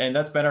user, and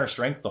that's been our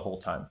strength the whole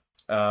time.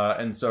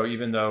 And so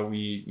even though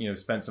we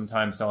spent some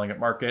time selling at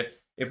market,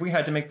 if we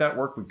had to make that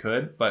work, we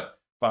could. But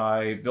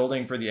by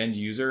building for the end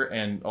user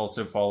and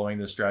also following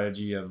the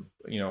strategy of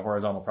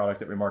horizontal product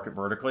that we market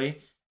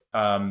vertically,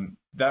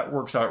 that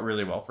works out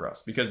really well for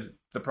us because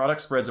the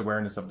product spreads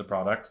awareness of the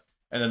product,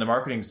 and then the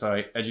marketing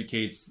site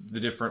educates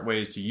the different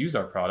ways to use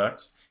our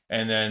products,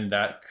 and then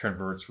that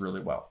converts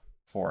really well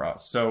for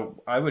us.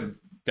 So I would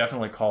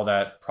definitely call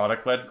that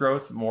product-led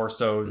growth more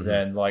so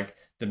than like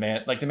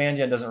demand. Like demand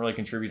gen doesn't really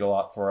contribute a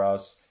lot for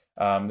us.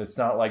 It's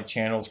not like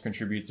channels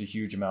contributes a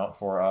huge amount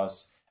for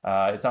us.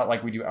 It's not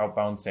like we do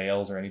outbound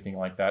sales or anything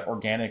like that.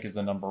 Organic is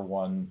the number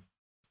one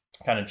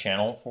kind of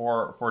channel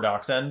for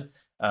DocSend.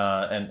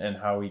 And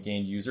how we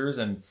gained users.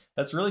 And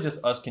that's really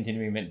just us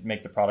continuing to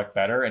make the product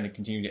better and to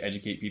continue to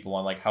educate people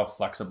on like how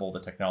flexible the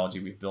technology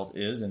we've built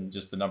is and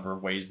just the number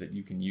of ways that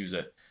you can use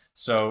it.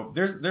 So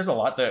there's a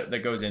lot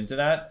that goes into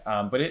that,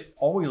 but it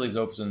always leaves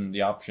open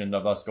the option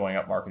of us going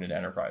up market into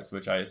enterprise,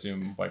 which I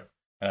assume and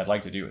I'd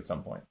like to do at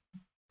some point.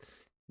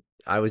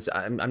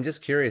 I'm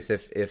just curious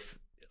if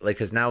like,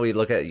 because now we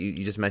look at,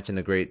 you just mentioned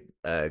a great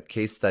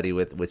case study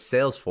with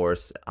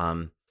Salesforce.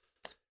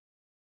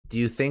 Do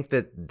you think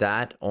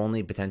that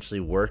only potentially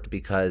worked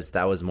because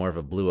that was more of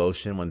a blue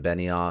ocean when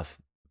Benioff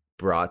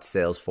brought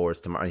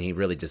Salesforce to market? He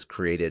really just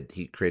created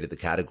the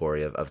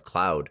category of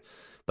cloud.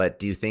 But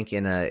do you think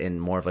in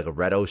more of like a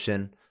red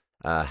ocean,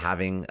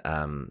 having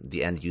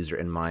the end user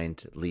in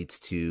mind leads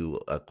to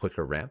a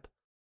quicker ramp?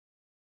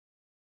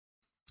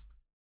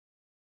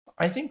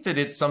 I think that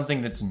it's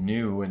something that's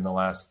new in the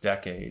last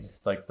decade,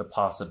 like the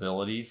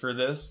possibility for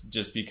this,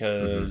 just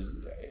because,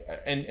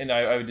 and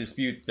I would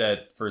dispute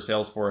that for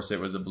Salesforce, it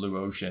was a blue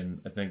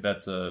ocean. I think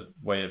that's a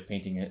way of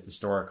painting it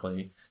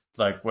historically.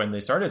 Like when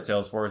they started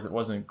Salesforce, it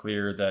wasn't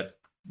clear that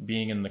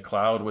being in the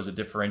cloud was a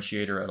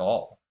differentiator at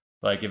all.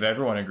 Like if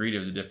everyone agreed it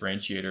was a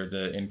differentiator,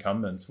 the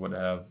incumbents would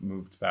have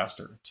moved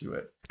faster to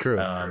it.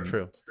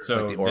 True.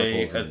 So like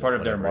they, as part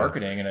of their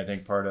marketing, and I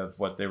think part of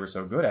what they were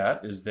so good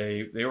at is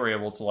they were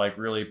able to like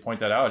really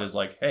point that out as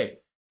like, hey,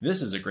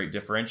 this is a great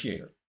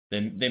differentiator.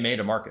 They made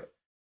a market.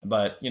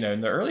 But in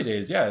the early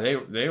days,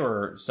 they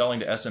were selling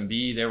to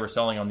SMB, they were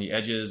selling on the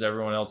edges.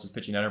 Everyone else is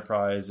pitching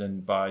enterprise,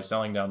 and by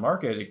selling down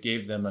market, it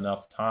gave them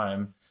enough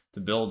time to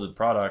build a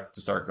product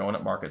to start going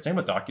up market. Same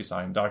with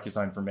DocuSign.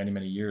 DocuSign for many,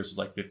 many years was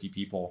like 50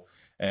 people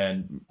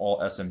and all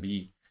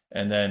SMB.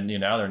 And then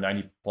now they're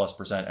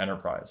 90+%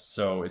 enterprise.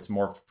 So it's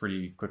morphed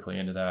pretty quickly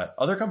into that.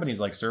 Other companies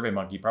like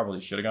SurveyMonkey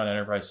probably should have gone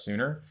enterprise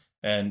sooner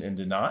and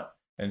did not.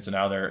 And so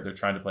now they're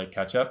trying to play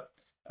catch up.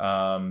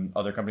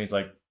 Other companies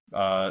like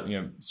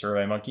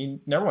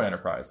SurveyMonkey never went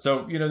enterprise.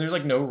 So there's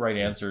like no right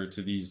answer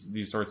to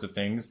these sorts of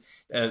things.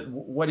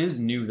 What is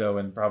new though,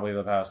 in probably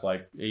the past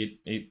like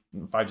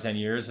 5 to 10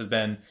 years, has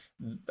been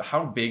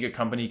how big a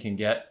company can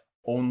get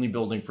only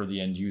building for the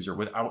end user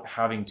without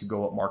having to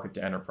go up market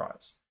to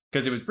enterprise.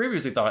 Because it was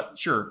previously thought,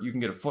 sure, you can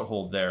get a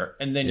foothold there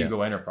and then you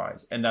go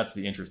enterprise. And that's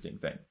the interesting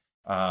thing.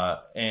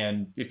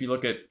 And if you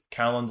look at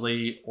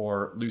Calendly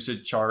or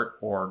Lucidchart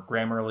or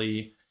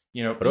Grammarly,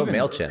 What about even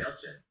MailChimp?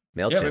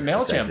 yeah, but MailChimp,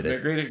 besides Mailchimp, they're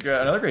great.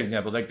 Another great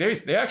example. Like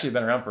they actually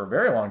been around for a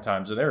very long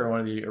time, so they were one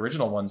of the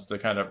original ones to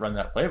kind of run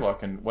that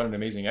playbook, and what an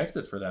amazing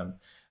exit for them.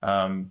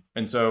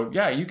 And so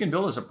yeah, you can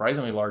build a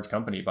surprisingly large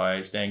company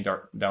by staying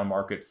down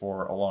market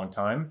for a long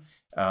time.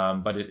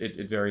 But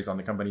it varies on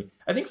the company.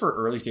 I think for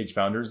early stage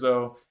founders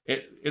though,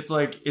 it's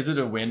like, is it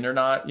a win or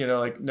not?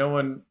 Like no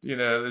one,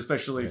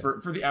 especially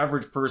for the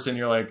average person,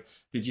 you're like,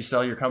 did you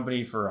sell your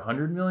company for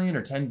 100 million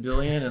or 10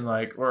 billion? And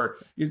like, or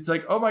it's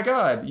like, oh my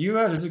God, you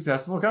had a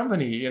successful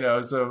company,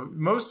 so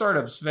most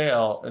startups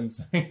fail. And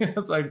so,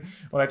 it's like,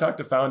 when I talk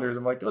to founders,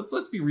 I'm like,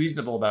 let's be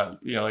reasonable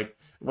about, like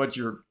what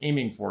you're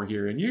aiming for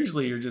here. And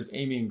usually you're just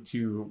aiming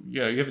to,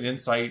 you have an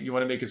insight, you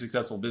want to make a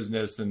successful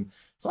business, and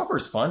software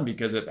is fun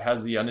because it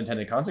has the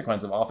unintended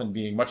consequence of often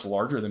being much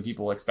larger than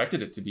people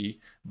expected it to be.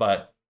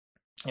 But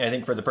I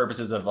think for the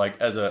purposes of like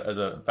as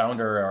a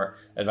founder or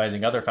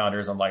advising other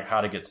founders on like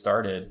how to get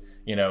started,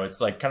 it's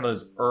like kind of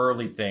those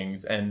early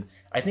things. And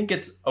I think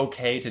it's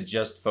okay to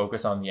just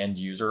focus on the end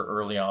user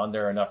early on.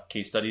 There are enough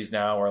case studies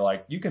now where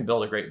like you can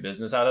build a great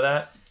business out of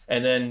that.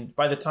 And then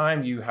by the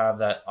time you have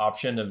that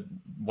option of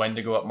when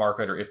to go up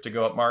market or if to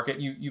go up market,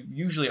 you've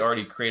usually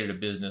already created a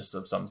business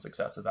of some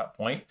success at that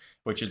point,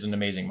 which is an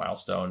amazing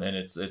milestone. And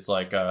it's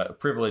like a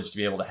privilege to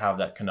be able to have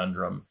that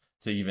conundrum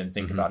to even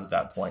think about at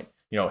that point.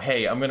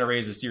 Hey, I'm going to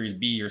raise a series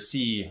B or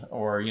C,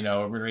 or, I'm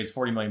going to raise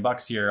 40 million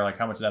bucks here. Like,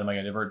 how much of that am I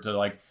going to divert to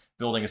like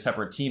building a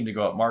separate team to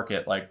go up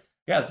market? Like,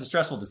 yeah, it's a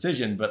stressful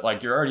decision, but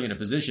like you're already in a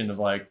position of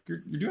like, you're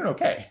doing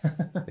okay.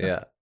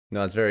 Yeah.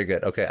 No, it's very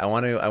good. Okay. I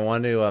want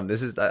to,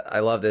 this is,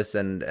 I love this,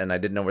 and I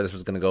didn't know where this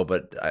was going to go,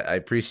 but I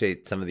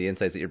appreciate some of the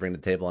insights that you bring to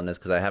the table on this,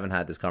 because I haven't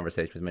had this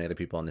conversation with many other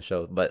people on the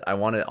show. But I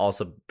want to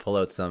also pull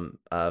out some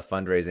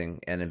fundraising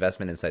and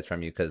investment insights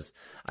from you, because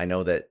I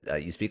know that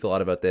you speak a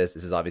lot about this.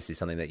 This is obviously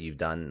something that you've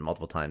done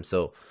multiple times.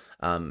 So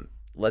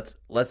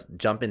let's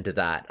jump into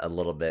that a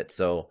little bit.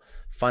 So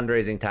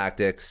fundraising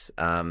tactics.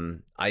 I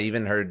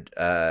even heard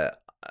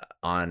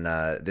on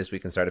This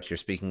Week in Startups, you're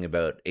speaking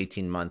about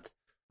 18-month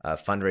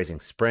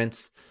fundraising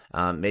sprints.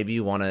 Maybe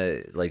you want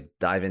to like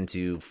dive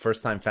into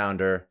first-time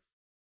founder.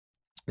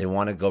 They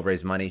want to go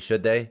raise money.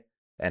 Should they?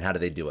 And how do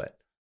they do it?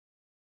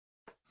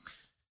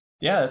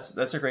 Yeah,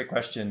 that's a great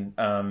question.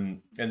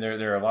 And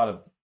there are a lot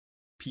of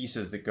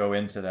pieces that go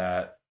into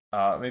that.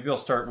 Maybe I'll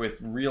start with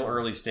real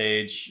early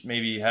stage.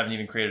 Maybe you haven't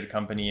even created a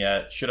company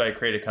yet. Should I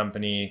create a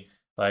company?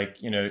 Like,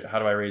 how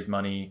do I raise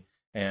money?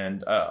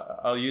 And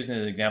I'll use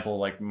an example,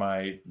 like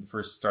my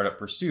first startup,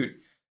 Pursuit.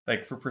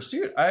 Like for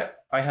Pursuit, I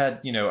had,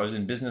 I was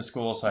in business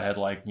school, so I had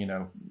like,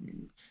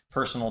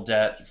 personal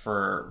debt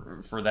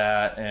for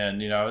that.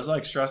 And, I was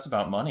like stressed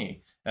about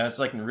money, and it's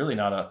like really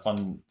not a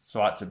fun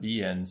spot to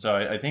be in. So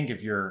I think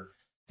if you're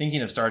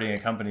thinking of starting a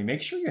company,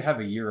 make sure you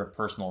have a year of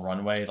personal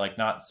runway, like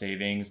not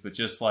savings, but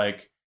just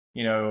like,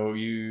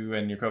 you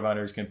and your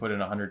co-founders can put in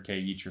 100K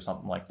each or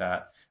something like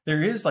that.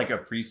 There is like a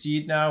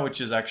pre-seed now, which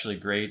is actually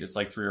great. It's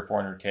like 300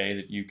 or 400K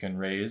that you can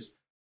raise.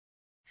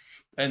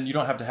 And you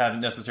don't have to have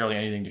necessarily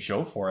anything to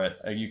show for it.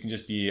 You can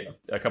just be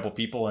a couple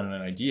people and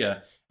an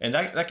idea, and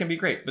that can be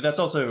great. But that's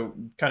also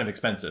kind of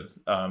expensive.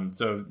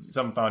 So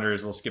some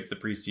founders will skip the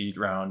pre-seed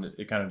round.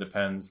 It kind of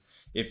depends.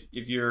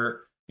 If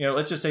you're,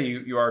 let's just say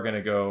you are going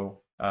to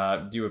go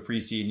do a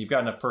pre-seed, and you've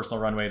got enough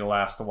personal runway to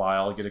last a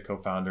while, get a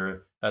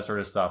co-founder, that sort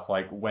of stuff.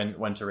 Like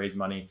when to raise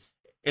money.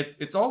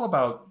 It's all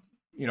about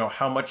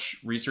how much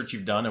research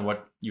you've done and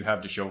what you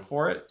have to show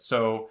for it.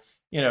 So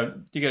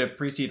to get a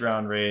pre-seed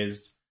round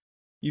raised,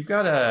 you've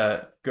got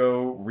to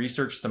go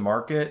research the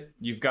market.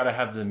 You've got to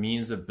have the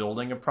means of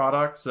building a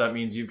product. So that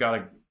means you've got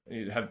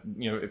to have,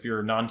 if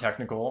you're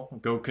non-technical,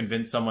 go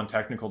convince someone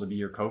technical to be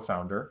your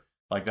co-founder.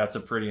 Like that's a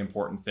pretty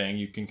important thing.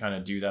 You can kind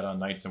of do that on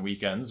nights and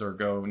weekends, or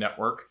go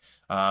network.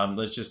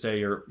 Let's just say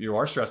you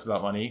are stressed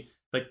about money.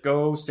 Like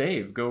go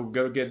save, go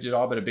get a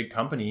job at a big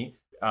company.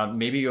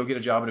 Maybe go get a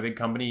job at a big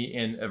company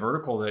in a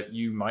vertical that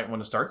you might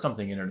want to start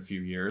something in a few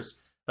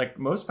years. Like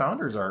most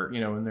founders are,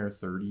 in their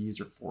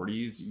 30s or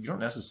 40s. You don't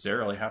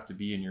necessarily have to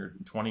be in your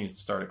 20s to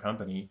start a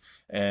company,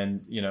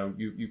 and you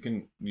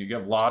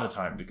have a lot of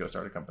time to go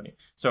start a company.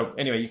 So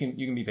anyway, you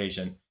can be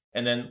patient,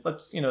 and then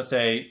let's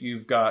say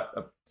you've got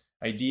an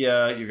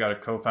idea, you've got a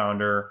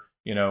co-founder,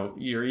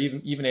 you're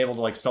even able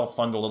to like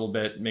self-fund a little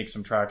bit, make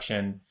some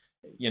traction.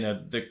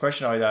 The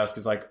question I always ask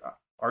is like,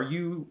 are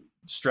you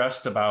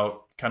stressed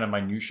about kind of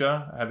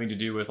minutia having to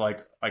do with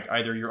like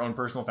either your own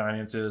personal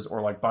finances,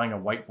 or like buying a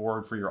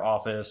whiteboard for your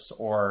office,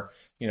 or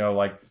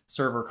like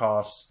server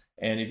costs?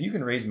 And if you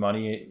can raise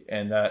money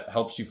and that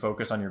helps you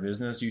focus on your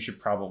business, you should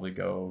probably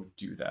go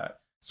do that.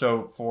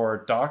 So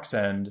for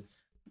DocSend,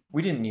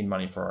 we didn't need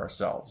money for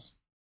ourselves,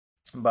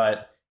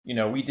 but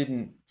we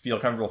didn't feel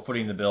comfortable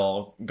footing the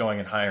bill going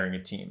and hiring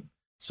a team.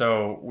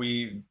 So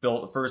we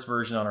built the first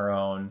version on our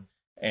own.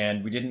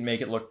 And we didn't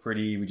make it look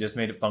pretty. We just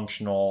made it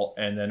functional.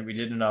 And then we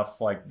did enough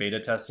like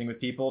beta testing with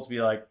people to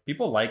be like,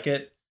 people like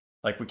it.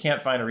 Like we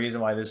can't find a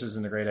reason why this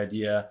isn't a great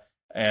idea.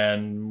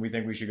 And we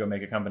think we should go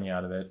make a company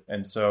out of it.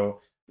 And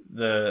so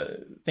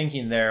the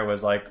thinking there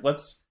was like,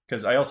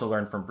 because I also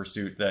learned from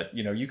Pursuit that,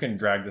 you can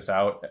drag this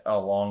out a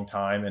long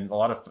time. And a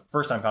lot of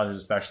first time founders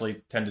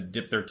especially tend to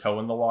dip their toe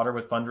in the water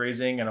with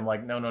fundraising. And I'm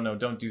like, no,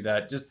 don't do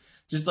that.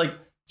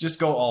 Just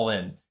go all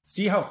in.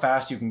 See how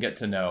fast you can get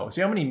to know.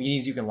 See how many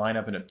meetings you can line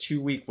up in a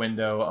 2-week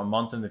window, a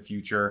month in the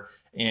future,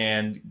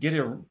 and get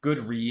a good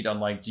read on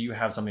like, do you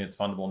have something that's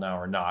fundable now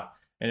or not?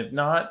 And if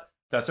not,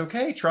 that's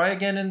okay. Try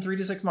again in 3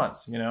 to 6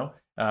 months,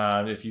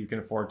 if you can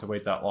afford to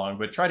wait that long,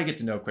 but try to get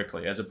to know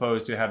quickly as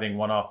opposed to having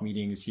one-off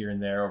meetings here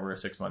and there over a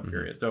 6-month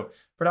period. So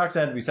for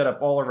DocSend, we set up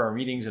all of our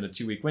meetings in a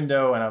 2-week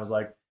window. And I was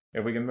like,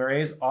 if we can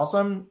raise,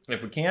 awesome.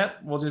 If we can't,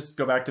 we'll just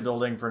go back to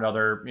building for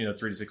another, 3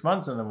 to 6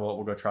 months, and then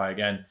we'll go try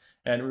again.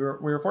 And we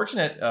were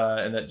fortunate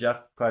in that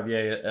Jeff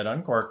Clavier at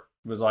Uncork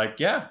was like,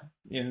 yeah,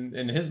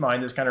 in his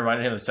mind, this kind of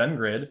reminded him of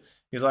SendGrid.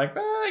 He's like,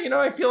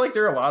 I feel like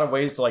there are a lot of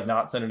ways to like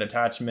not send an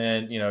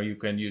attachment. You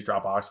can use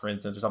Dropbox, for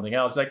instance, or something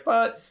else. Like,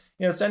 but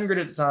SendGrid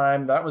at the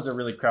time, that was a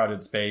really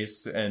crowded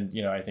space. And,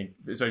 I think,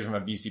 especially from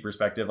a VC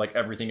perspective, like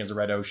everything is a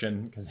red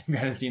ocean because they've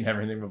kind of seen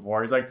everything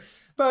before. He's like,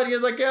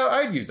 yeah,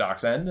 I'd use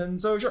DocSend.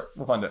 And so, sure,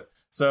 we'll fund it.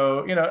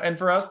 So, and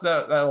for us,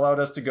 that allowed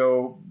us to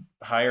go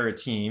hire a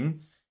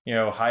team,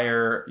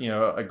 hire,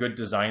 a good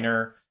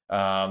designer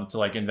to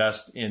like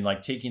invest in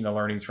like taking the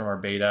learnings from our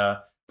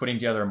beta, putting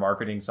together a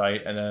marketing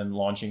site, and then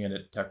launching it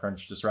at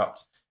TechCrunch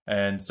Disrupt.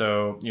 And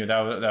so,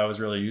 that was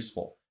really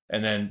useful.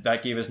 And then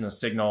that gave us a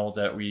signal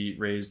that we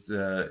raised,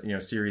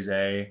 Series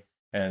A.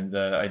 And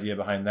the idea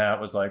behind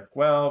that was like,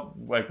 well,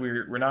 like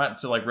we're not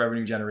to like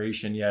revenue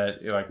generation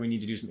yet. Like we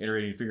need to do some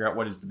iterating to figure out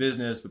what is the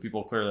business, but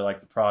people clearly like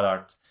the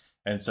product.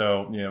 And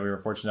so, we were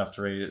fortunate enough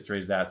to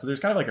raise that. So there's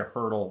kind of like a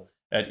hurdle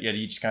at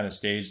each kind of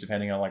stage,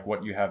 depending on like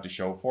what you have to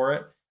show for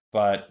it.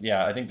 But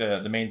yeah, I think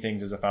the main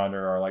things as a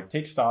founder are like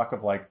take stock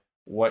of like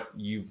what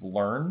you've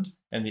learned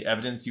and the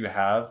evidence you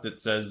have that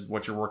says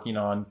what you're working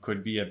on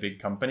could be a big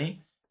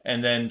company,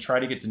 and then try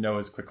to get to know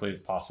as quickly as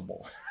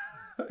possible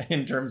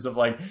in terms of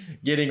like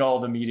getting all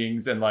the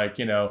meetings and like,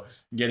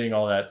 getting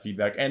all that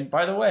feedback. And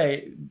by the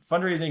way,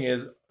 fundraising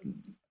is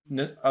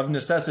of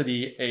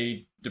necessity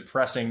a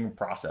depressing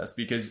process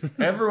because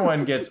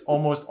everyone gets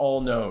almost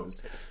all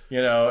no's.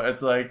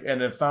 It's like,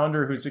 and a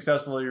founder who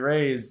successfully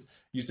raised,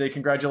 you say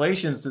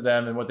congratulations to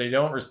them, and what they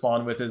don't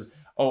respond with is,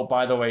 oh,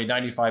 by the way,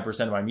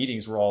 95% of my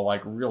meetings were all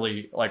like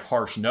really like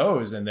harsh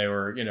no's, and they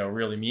were,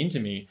 really mean to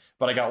me,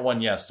 but I got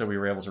one yes, so we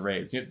were able to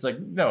raise. It's like,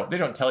 no, they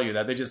don't tell you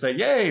that. They just say,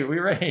 yay, we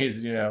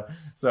raised,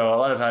 So a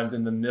lot of times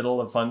in the middle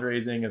of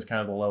fundraising is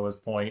kind of the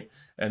lowest point,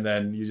 and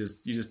then you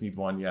just need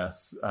one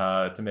yes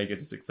to make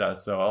it a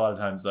success. So a lot of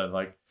times I've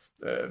like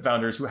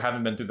founders who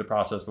haven't been through the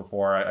process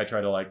before, I try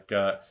to like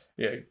kind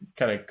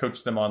of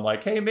coach them on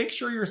like, hey, make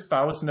sure your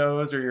spouse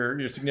knows, or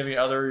your significant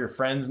other, your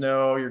friends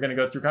know you're going to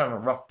go through kind of a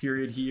rough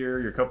period here.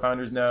 Your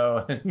co-founders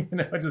know,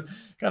 and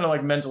just kind of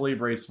like mentally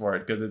brace for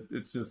it because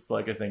it's just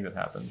like a thing that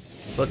happens.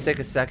 So let's take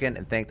a second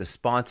and thank the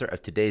sponsor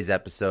of today's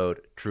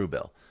episode,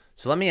 Truebill.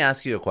 So let me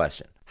ask you a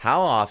question.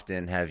 How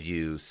often have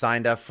you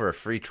signed up for a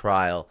free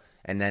trial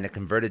and then it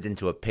converted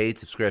into a paid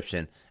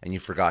subscription and you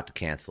forgot to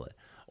cancel it?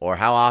 Or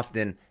how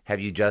often have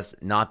you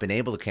just not been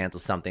able to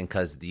cancel something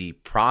because the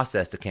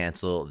process to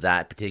cancel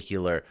that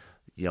particular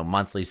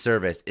monthly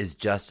service is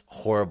just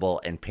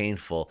horrible and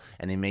painful,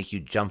 and they make you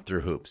jump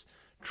through hoops?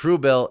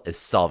 Truebill is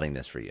solving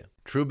this for you.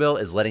 Truebill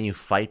is letting you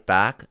fight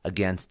back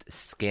against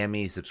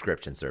scammy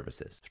subscription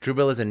services.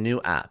 Truebill is a new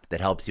app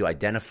that helps you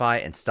identify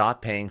and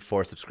stop paying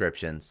for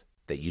subscriptions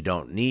that you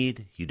don't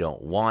need, you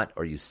don't want,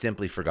 or you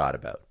simply forgot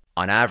about.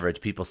 On average,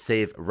 people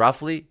save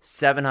roughly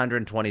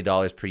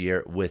 $720 per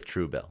year with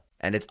Truebill.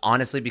 And it's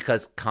honestly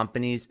because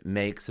companies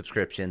make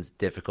subscriptions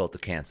difficult to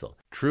cancel.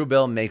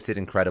 Truebill makes it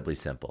incredibly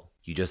simple.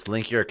 You just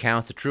link your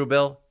accounts to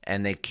Truebill,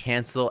 and they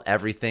cancel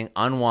everything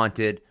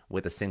unwanted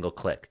with a single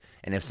click.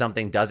 And if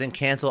something doesn't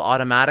cancel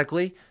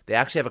automatically, they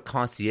actually have a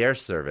concierge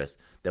service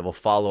that will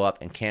follow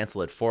up and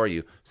cancel it for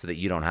you so that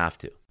you don't have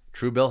to.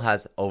 Truebill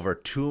has over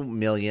 2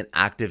 million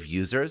active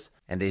users,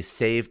 and they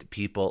saved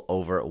people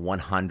over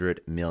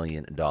 $100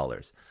 million.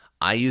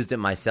 I used it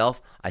myself.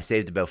 I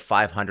saved about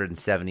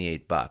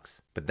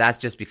 $578, but that's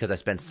just because I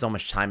spent so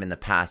much time in the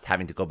past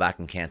having to go back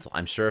and cancel.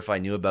 I'm sure if I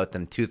knew about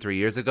them 2-3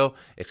 years ago,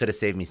 it could have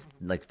saved me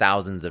like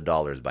thousands of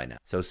dollars by now.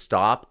 So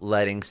stop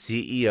letting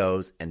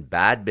CEOs and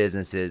bad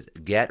businesses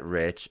get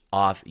rich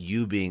off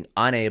you being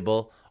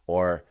unable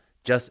or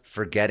just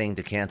forgetting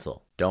to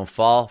cancel. Don't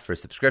fall for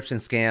subscription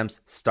scams.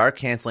 Start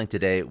canceling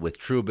today with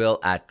Truebill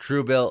at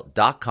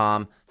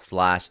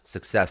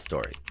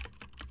truebill.com/successstory.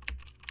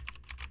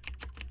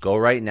 Go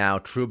right now,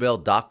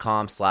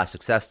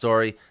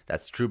 truebill.com/successstory.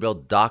 That's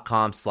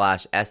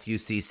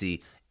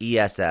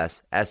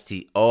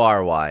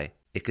truebill.com/successstory.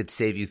 It could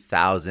save you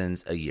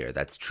thousands a year.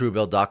 That's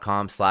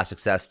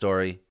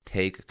truebill.com/successstory.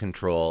 Take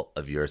control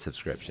of your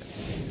subscription.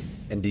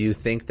 And do you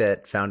think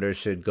that founders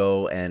should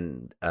go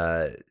and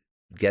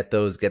get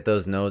those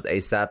no's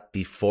ASAP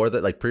before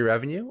the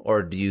pre-revenue,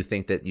 or do you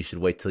think that you should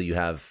wait till you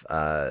have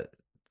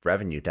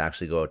revenue to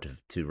actually go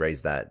to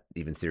raise that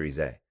even Series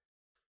A?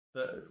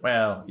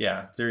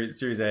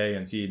 Series A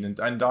and seed, and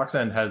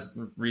DocSend has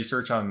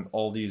research on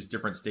all these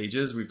different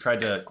stages. We've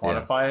tried to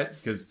quantify it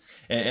because,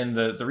 and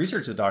the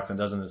research that DocSend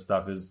does on this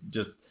stuff is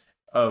just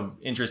of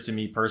interest to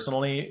me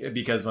personally,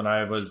 because when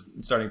I was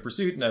starting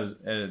Pursuit and I was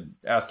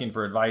asking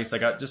for advice, I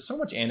got just so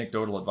much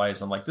anecdotal advice.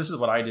 I'm like, this is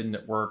what I did and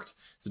it worked,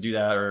 so do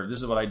that, or this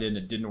is what I did and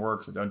it didn't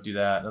work, so don't do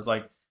that. And I was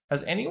like,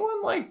 has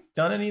anyone like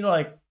done any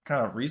like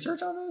kind of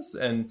research on this?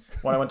 And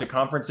when I went to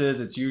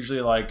conferences, it's usually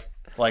like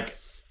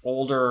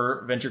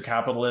older venture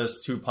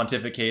capitalists who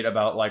pontificate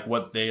about like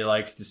what they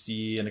like to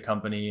see in a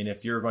company. And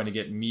if you're going to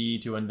get me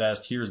to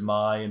invest, here's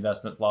my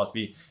investment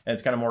philosophy. And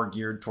it's kind of more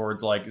geared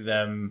towards like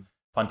them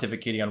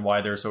pontificating on why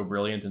they're so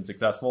brilliant and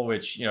successful,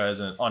 which, you know, as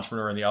an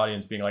entrepreneur in the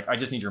audience being like, I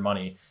just need your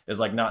money, is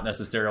like not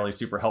necessarily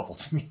super helpful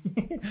to me.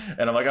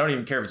 And I'm like, I don't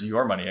even care if it's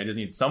your money. I just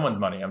need someone's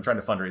money. I'm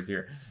trying to fundraise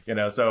here, you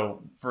know?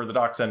 So for the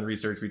DocSend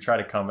research, we try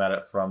to come at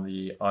it from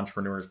the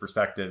entrepreneur's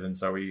perspective. And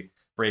so we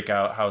break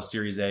out how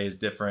Series A is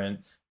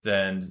different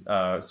than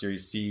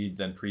Series Seed,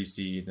 then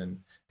pre-seed,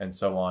 and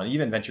so on.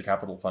 Even venture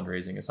capital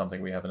fundraising is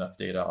something we have enough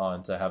data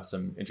on to have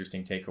some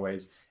interesting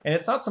takeaways. And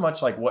it's not so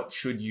much like what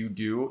should you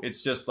do,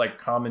 it's just like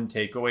common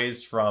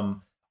takeaways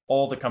from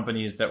all the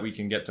companies that we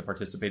can get to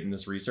participate in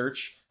this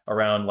research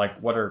around like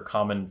what are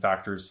common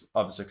factors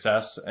of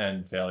success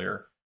and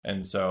failure.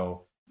 And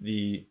so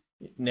the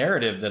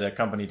narrative that a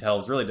company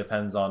tells really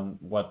depends on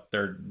what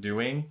they're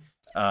doing.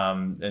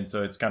 And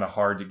so it's kind of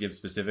hard to give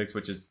specifics,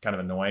 which is kind of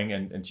annoying.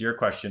 And to your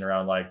question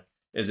around like,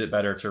 is it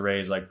better to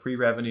raise like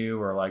pre-revenue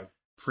or like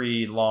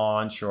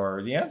pre-launch?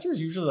 Or the answer is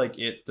usually like,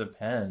 it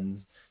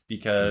depends,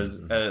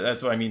 because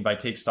that's what I mean by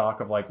take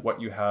stock of like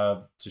what you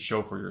have to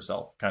show for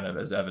yourself kind of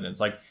as evidence.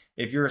 Like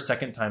if you're a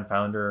second time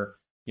founder,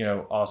 you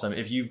know, awesome.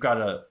 If you've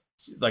got a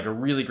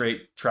really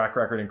great track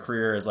record and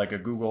career as like a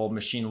Google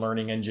machine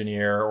learning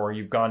engineer, or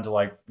you've gone to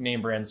like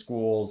name brand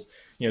schools,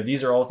 you know,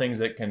 these are all things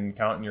that can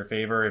count in your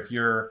favor. If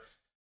you're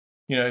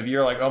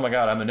like, oh my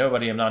God, I'm a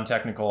nobody, I'm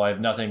non-technical, I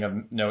have nothing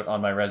of note on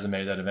my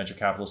resume, that a venture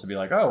capitalist would be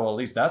like, oh, well, at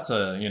least that's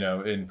a, you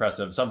know,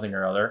 impressive something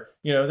or other,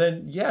 you know,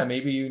 then yeah,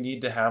 maybe you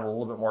need to have a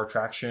little bit more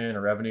traction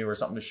or revenue or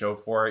something to show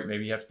for it.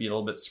 Maybe you have to be a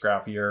little bit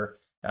scrappier.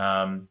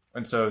 And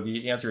so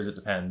the answer is it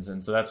depends.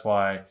 And so that's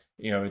why,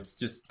 you know, it's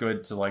just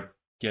good to like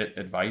get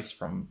advice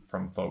from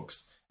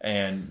folks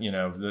and, you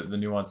know, the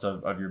nuance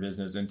of your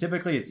business. And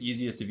typically it's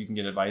easiest if you can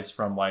get advice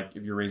from like,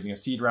 if you're raising a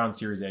seed round,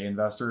 Series A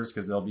investors,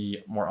 because they'll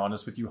be more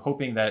honest with you,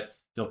 hoping that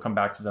you'll come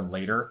back to them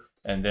later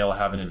and they'll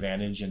have an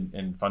advantage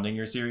in funding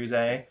your Series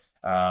A,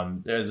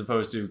 as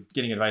opposed to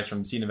getting advice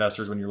from seed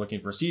investors when you're looking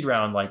for a seed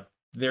round. Like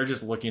they're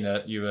just looking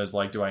at you as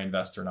like, do I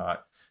invest or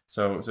not?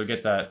 So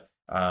get that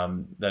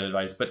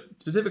advice. But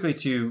specifically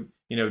to,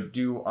 you know,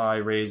 do I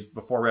raise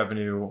before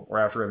revenue or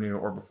after revenue,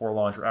 or before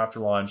launch or after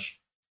launch?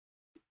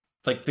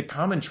 Like the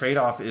common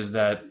trade-off is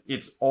that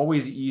it's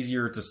always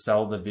easier to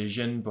sell the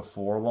vision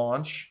before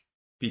launch,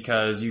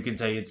 because you can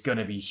say it's going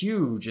to be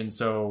huge. And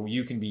so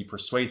you can be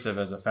persuasive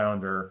as a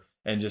founder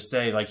and just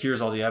say like, here's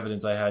all the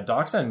evidence I had.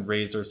 DocSend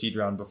raised our seed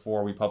round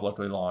before we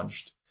publicly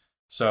launched.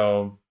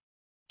 So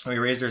we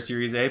raised our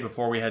Series A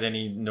before we had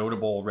any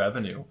notable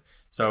revenue.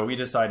 So we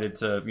decided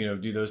to, you know,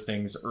 do those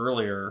things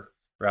earlier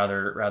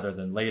rather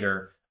than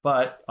later.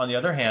 But on the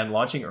other hand,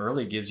 launching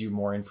early gives you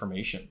more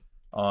information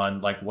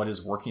on like what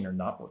is working or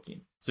not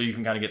working. So you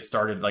can kind of get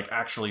started like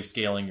actually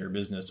scaling your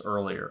business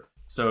earlier.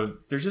 So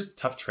there's just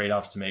tough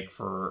trade-offs to make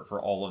for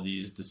all of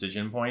these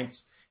decision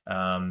points.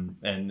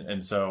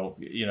 And so,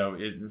 you know,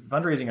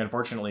 fundraising,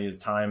 unfortunately, is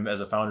time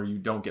as a founder you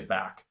don't get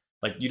back.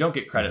 Like you don't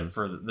get credit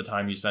for the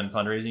time you spend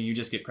fundraising. You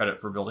just get credit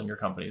for building your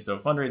company. So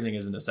fundraising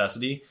is a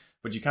necessity,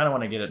 but you kind of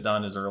want to get it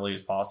done as early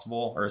as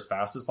possible or as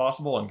fast as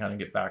possible and kind of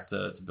get back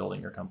to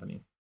building your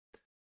company.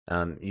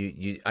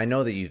 I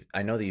know that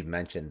you've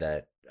mentioned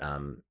that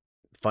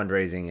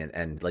fundraising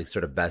and like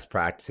sort of best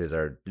practices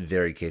are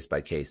very case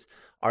by case.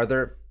 Are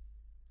there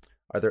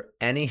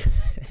anything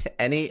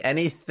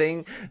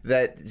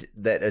that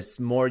is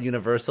more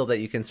universal that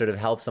you can sort of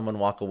help someone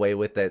walk away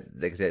with, that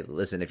they say,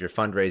 listen, if you're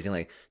fundraising,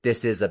 like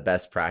this is a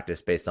best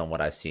practice based on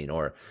what I've seen,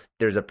 or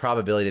there's a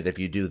probability that if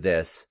you do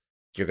this,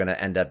 you're going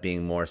to end up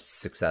being more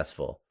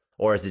successful?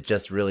 Or is it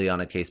just really on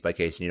a case by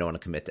case and you don't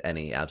want to commit to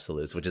any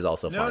absolutes, which is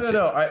also fine?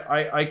 No.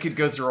 I could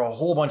go through a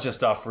whole bunch of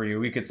stuff for you.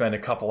 We could spend a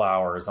couple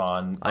hours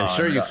on. I'm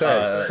sure you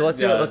could. So let's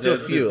do a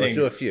few. Let's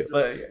do a few.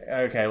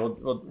 Okay,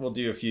 we'll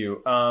do a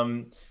few.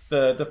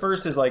 The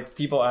first is like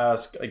people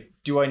ask, like,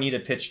 do I need a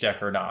pitch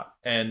deck or not?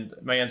 And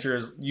my answer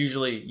is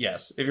usually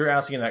yes. If you're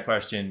asking that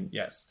question,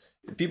 yes.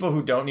 People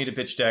who don't need a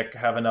pitch deck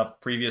have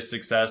enough previous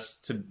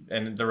success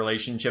and the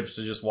relationships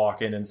to just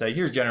walk in and say,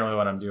 here's generally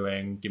what I'm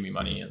doing, give me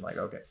money. And like,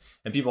 okay.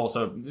 And people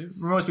also,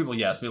 for most people,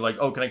 yes, be like,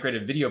 oh, can I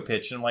create a video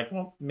pitch? And I'm like,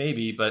 well,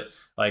 maybe, but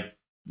like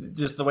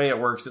just the way it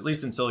works, at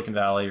least in Silicon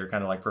Valley or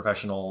kind of like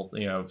professional,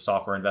 you know,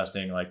 software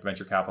investing, like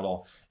venture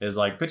capital, is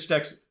like pitch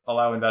decks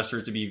allow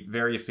investors to be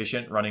very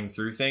efficient running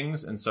through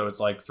things. And so it's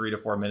like 3 to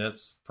 4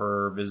 minutes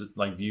per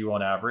view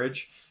on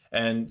average.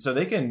 And so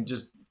they can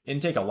just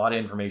intake a lot of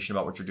information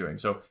about what you're doing.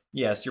 So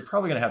yes, you're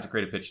probably going to have to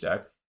create a pitch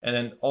deck. And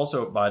then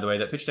also, by the way,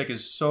 that pitch deck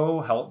is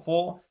so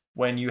helpful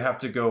when you have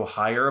to go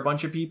hire a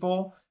bunch of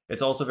people.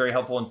 It's also very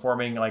helpful in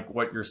forming like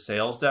what your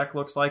sales deck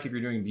looks like if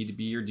you're doing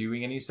B2B or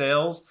doing any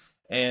sales.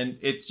 And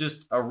it's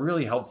just a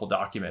really helpful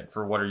document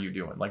for what are you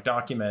doing, like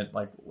document,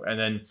 like, and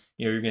then,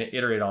 you're going to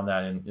iterate on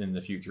that in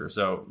the future.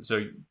 So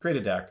create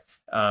a deck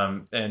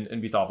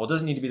and be thoughtful. It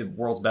doesn't need to be the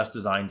world's best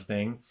designed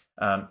thing.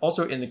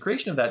 Also in the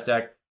creation of that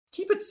deck,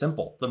 keep it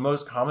simple. The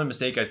most common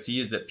mistake I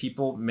see is that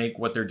people make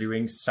what they're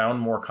doing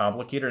sound more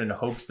complicated in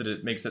hopes that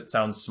it makes it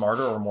sound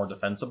smarter or more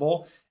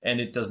defensible.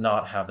 And it does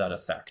not have that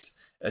effect.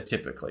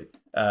 Typically,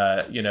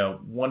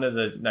 one of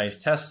the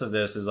nice tests of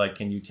this is like,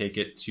 can you take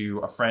it to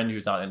a friend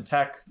who's not in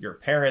tech, your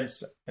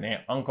parents, an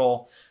aunt,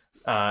 uncle,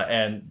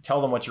 and tell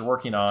them what you're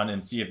working on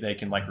and see if they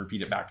can like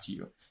repeat it back to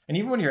you. And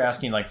even when you're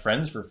asking like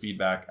friends for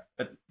feedback,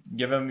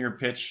 give them your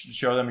pitch,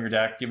 show them your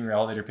deck, give them your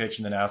elevator pitch,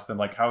 and then ask them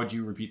like, how would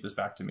you repeat this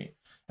back to me?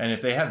 And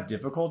if they have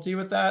difficulty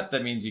with that,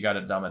 that means you got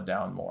to dumb it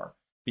down more,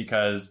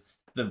 because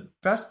the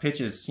best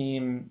pitches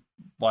seem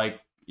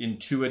like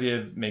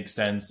intuitive, makes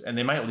sense, and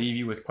they might leave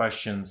you with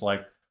questions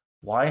like,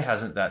 why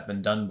hasn't that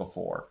been done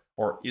before?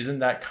 Or isn't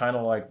that kind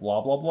of like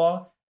blah, blah,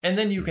 blah? And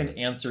then you can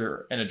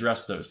answer and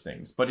address those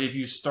things. But if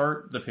you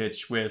start the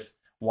pitch with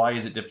why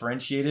is it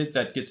differentiated,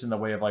 that gets in the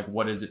way of like,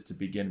 what is it to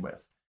begin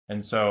with?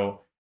 And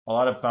so a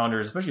lot of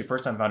founders, especially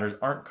first-time founders,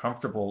 aren't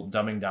comfortable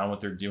dumbing down what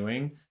they're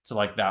doing to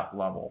like that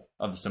level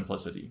of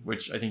simplicity,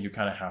 which I think you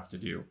kind of have to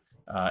do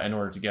in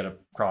order to get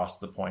across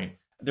the point.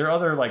 There are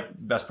other like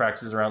best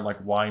practices around like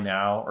why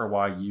now or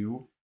why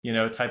you,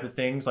 type of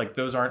things. Like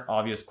those aren't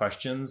obvious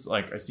questions.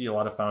 Like I see a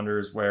lot of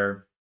founders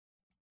where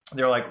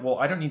they're like, well,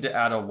 I don't need to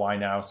add a why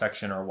now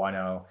section or why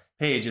now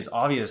page. It's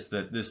obvious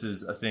that this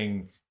is a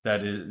thing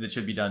that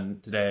should be done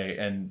today.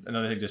 And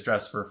another thing to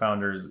stress for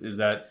founders is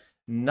that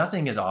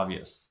nothing is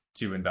obvious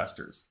to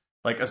investors.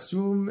 Like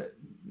assume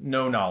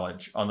no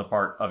knowledge on the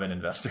part of an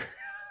investor.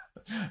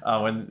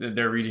 When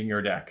they're reading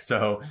your deck.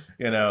 So,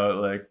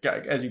 like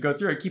as you go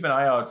through it, keep an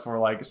eye out for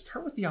like,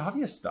 start with the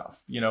obvious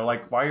stuff,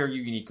 like why are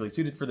you uniquely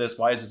suited for this?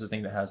 Why is this a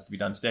thing that has to be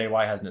done today?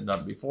 Why hasn't it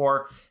done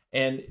before?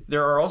 And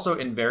there are also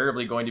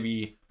invariably going to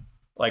be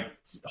like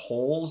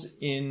holes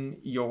in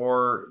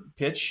your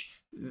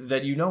pitch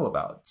that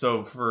about.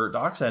 So for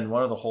DocSend,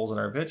 one of the holes in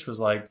our pitch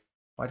was like,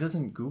 why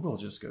doesn't Google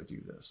just go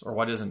do this? Or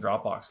why doesn't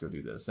Dropbox go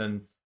do this?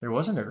 And there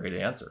wasn't a great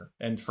answer.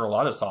 And for a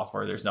lot of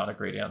software, there's not a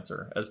great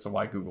answer as to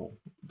why Google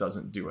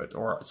doesn't do it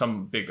or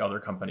some big other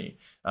company.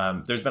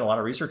 There's been a lot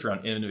of research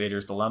around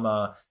innovator's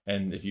dilemma.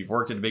 And if you've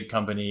worked at a big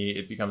company,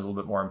 it becomes a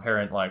little bit more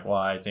apparent like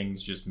why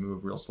things just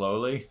move real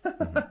slowly.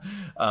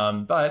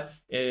 But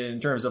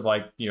in terms of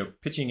like,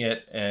 pitching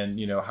it and,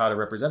 how to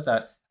represent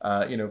that,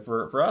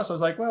 for us, I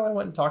was like, well, I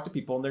went and talked to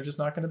people and they're just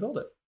not going to build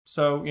it.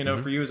 So,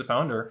 for you as a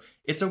founder,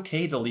 it's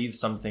okay to leave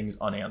some things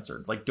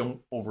unanswered. Like, don't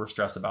over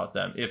stress about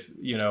them. If,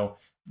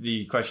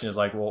 the question is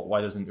like, well, why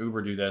doesn't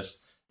Uber do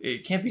this?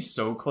 It can't be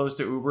so close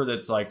to Uber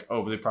that's like,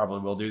 oh, they probably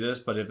will do this.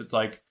 But if it's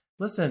like,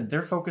 listen,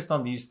 they're focused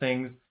on these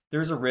things,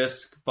 there's a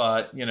risk,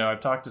 but,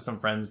 I've talked to some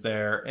friends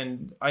there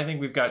and I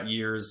think we've got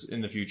years in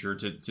the future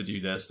to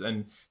do this.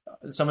 And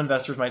some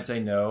investors might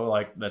say, no,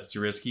 like that's too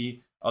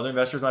risky. Other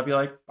investors might be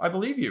like, I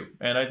believe you.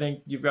 And I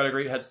think you've got a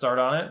great head start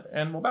on it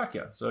and we'll back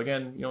you. So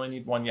again, you only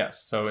need one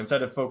yes. So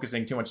instead of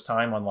focusing too much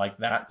time on like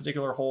that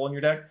particular hole in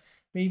your deck,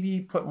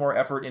 maybe put more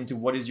effort into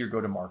what is your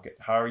go-to-market?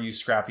 How are you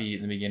scrappy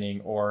in the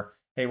beginning? Or,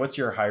 hey, what's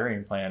your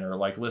hiring plan? Or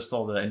like list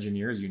all the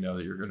engineers that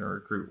you're going to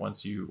recruit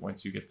once you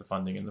get the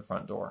funding in the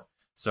front door.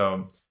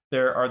 So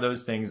there are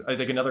those things. I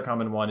think another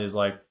common one is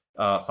like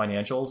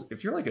financials.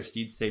 If you're like a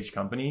seed stage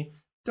company,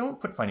 don't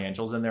put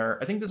financials in there.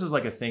 I think this was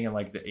like a thing in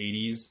like the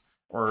 80s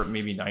or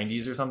maybe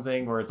 90s or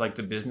something where it's like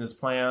the business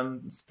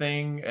plan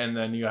thing. And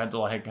then you had to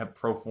like have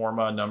pro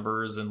forma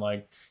numbers and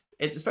like,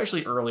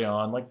 especially early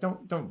on, like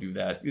don't do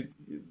that.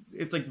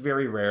 It's like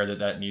very rare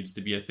that needs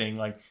to be a thing.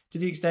 Like to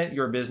the extent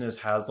your business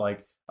has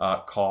like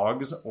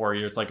COGS or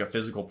it's like a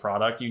physical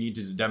product, you need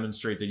to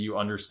demonstrate that you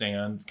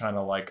understand kind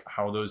of like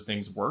how those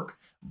things work.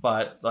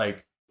 But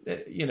like,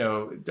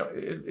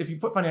 if you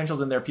put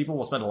financials in there, people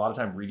will spend a lot of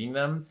time reading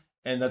them.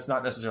 And that's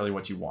not necessarily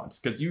what you want,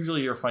 because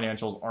usually your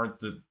financials aren't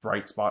the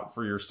bright spot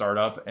for your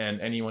startup and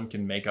anyone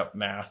can make up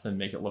math and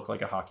make it look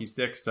like a hockey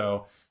stick.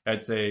 So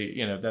I'd say,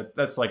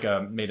 that's like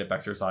a made up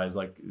exercise,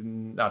 like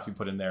not to be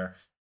put in there.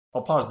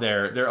 I'll pause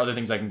there. There are other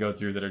things I can go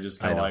through that are just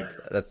kind of like,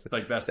 that's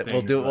like best things.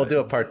 We'll do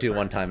a part 2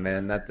 one time,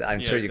 man. I'm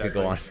sure you could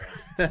go on.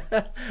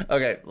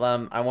 Okay.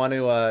 I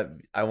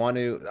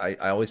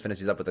always finish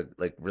these up with a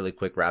like really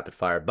quick rapid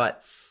fire,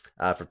 but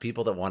for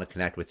people that want to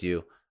connect with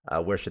you,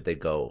 where should they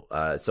go?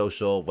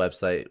 Social,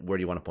 website, where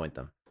do you want to point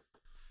them?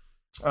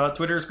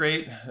 Twitter is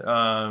great.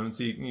 So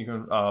you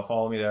can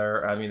follow me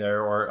there, add me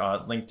there, or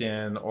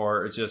LinkedIn,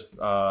 or it's just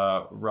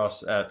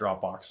Russ at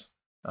Dropbox.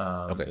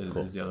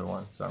 Is the other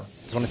one. So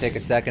just want to take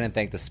a second and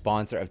thank the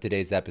sponsor of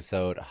today's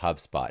episode,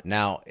 HubSpot.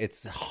 Now,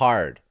 it's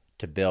hard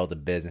to build a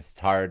business. It's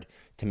hard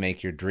to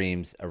make your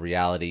dreams a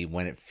reality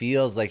when it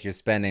feels like you're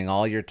spending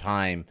all your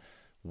time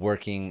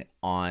working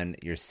on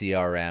your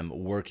CRM,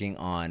 working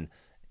on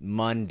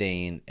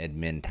mundane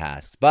admin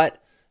tasks.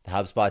 But the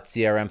HubSpot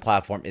CRM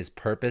platform is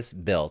purpose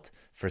built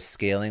for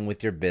scaling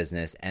with your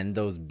business and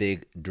those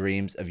big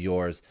dreams of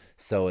yours,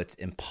 so it's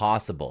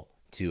impossible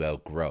to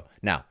outgrow.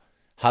 Now,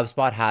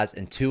 HubSpot has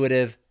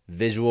intuitive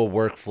visual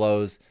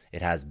workflows.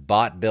 It has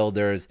bot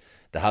builders.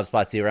 The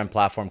HubSpot CRM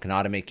platform can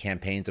automate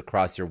campaigns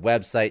across your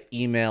website,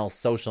 email,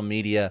 social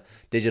media,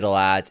 digital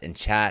ads, and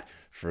chat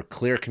for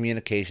clear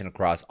communication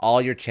across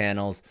all your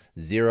channels,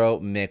 zero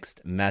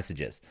mixed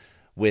messages.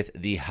 With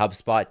the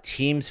HubSpot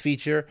Teams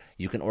feature,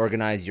 you can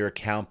organize your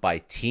account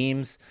by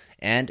teams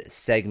and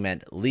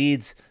segment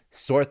leads,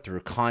 sort through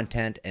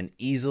content, and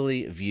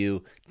easily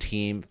view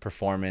team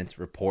performance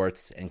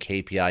reports and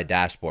KPI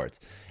dashboards.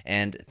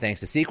 And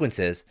thanks to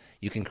Sequences,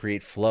 you can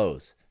create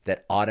flows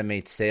that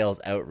automate sales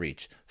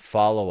outreach,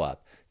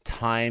 follow-up,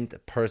 timed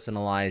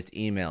personalized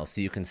emails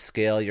so you can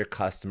scale your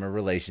customer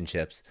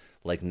relationships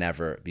like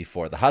never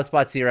before. The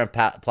HubSpot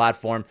CRM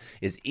platform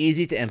is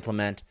easy to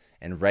implement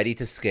and ready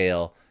to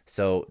scale,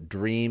 so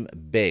dream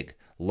big.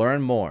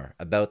 Learn more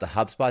about the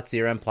HubSpot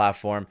CRM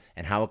platform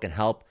and how it can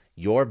help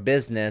your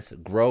business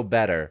grow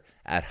better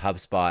at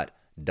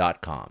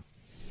HubSpot.com.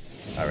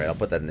 All right, I'll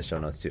put that in the show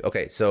notes too.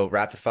 Okay, so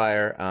rapid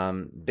fire.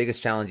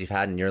 Biggest challenge you've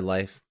had in your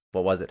life.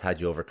 What was it?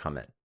 How'd you overcome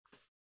it?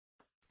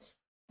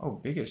 Oh,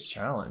 biggest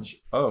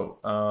challenge. Oh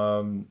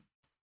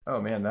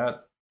man,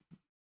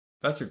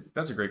 that's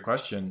a great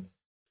question.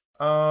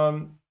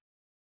 Um,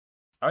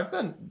 I've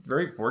been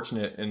very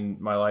fortunate in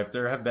my life.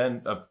 There have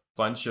been a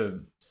bunch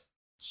of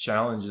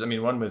challenges. I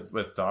mean, one with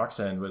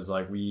DocSend was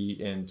like we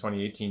in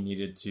 2018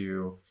 needed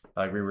to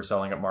like we were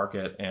selling at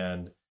market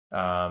and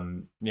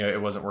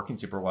it wasn't working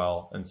super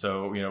well, and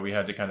so we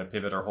had to kind of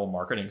pivot our whole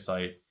marketing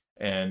site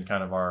and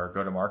kind of our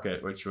go to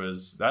market, which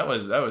was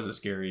a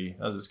scary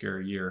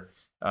year.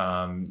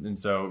 And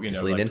so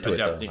just lean into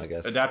adapting, it though,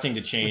 I guess. Adapting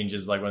to change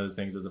is like one of those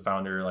things as a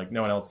founder, like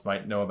no one else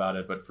might know about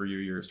it, but for you,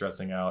 you're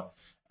stressing out.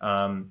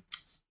 Even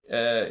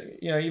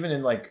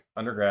in like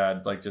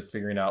undergrad, like just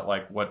figuring out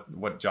like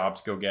what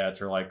jobs to go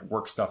get or like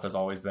work stuff has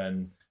always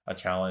been a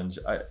challenge.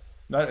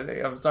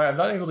 I'm sorry, I'm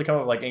not able to come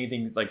up with like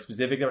anything like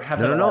specific. There have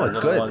been No, it's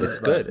good. Ones, it's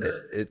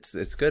good.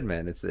 It's good,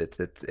 man. It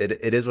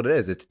is what it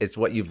is. It's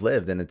what you've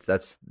lived, and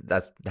that's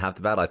half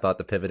the battle. I thought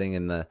the pivoting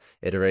and the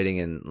iterating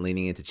and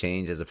leaning into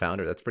change as a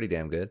founder, that's pretty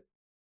damn good.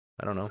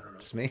 I don't know,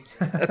 just me.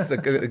 That's a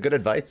good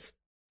advice.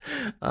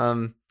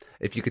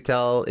 If you could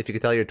tell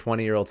your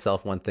 20-year-old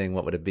self one thing,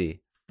 what would it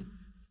be?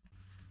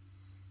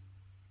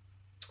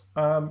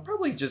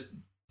 Probably just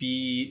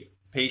be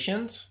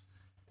patient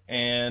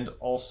and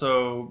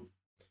also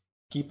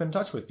keep in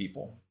touch with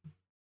people.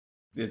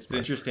 It's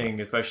interesting,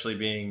 especially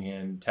being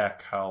in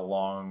tech, how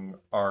long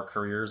our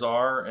careers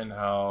are and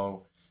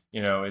how,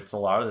 it's a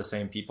lot of the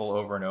same people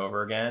over and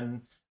over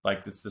again.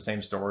 Like it's the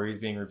same stories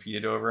being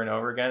repeated over and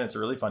over again. It's a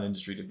really fun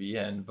industry to be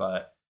in,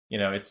 but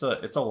it's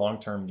a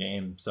long-term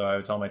game. So I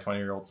would tell my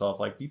 20-year-old self,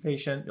 like, be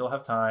patient, you'll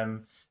have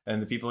time.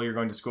 And the people you're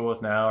going to school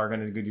with now are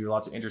going to do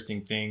lots of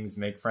interesting things,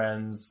 make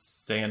friends,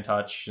 stay in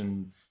touch,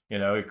 and,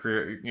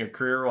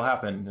 career will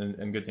happen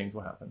and good things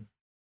will happen.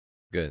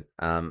 Good.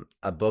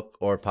 A book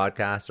or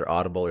podcast or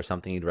Audible or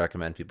something you'd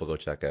recommend people go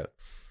check out?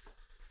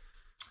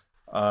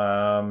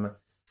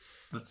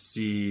 Let's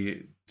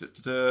see.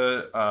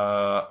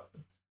 A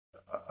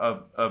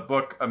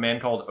book, A Man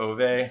Called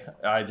Ove.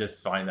 I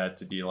just find that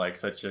to be like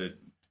such a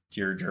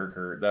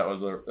tearjerker. That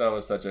was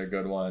such a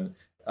good one.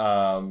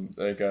 Or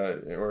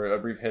A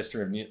Brief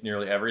History of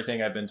Nearly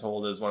Everything, I've been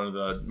told is one of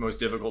the most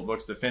difficult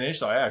books to finish.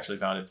 So I actually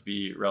found it to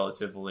be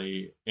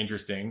relatively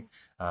interesting.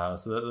 So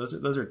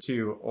those are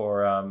two.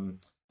 Or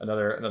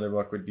another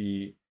book would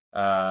be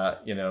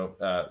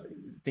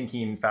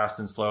Thinking Fast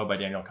and Slow by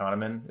Daniel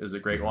Kahneman is a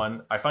great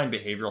one. I find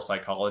behavioral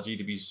psychology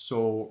to be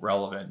so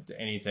relevant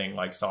to anything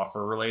like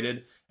software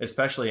related,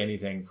 especially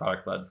anything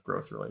product-led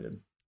growth related.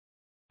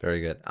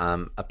 Very good.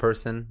 A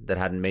person that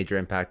had a major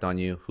impact on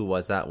you, who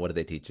was that? What did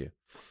they teach you?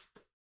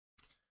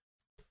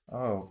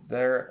 Oh,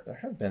 there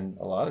have been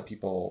a lot of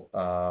people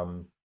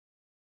over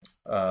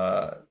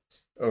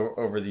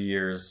the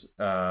years.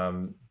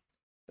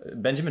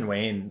 Benjamin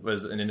Wayne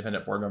was an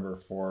independent board member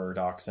for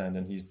DocSend,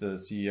 and he's the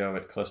CEO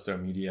at Callisto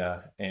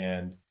Media.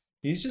 And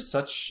he's just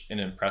such an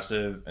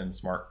impressive and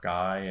smart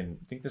guy. And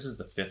I think this is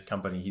the 5th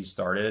company he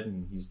started,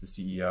 and he's the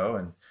CEO,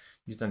 and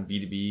he's done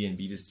B2B and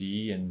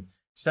B2C, and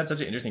just had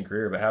such an interesting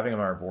career. But having him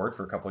on our board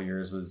for a couple of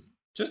years was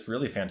just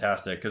really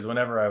fantastic, because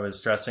whenever I was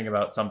stressing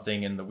about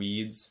something in the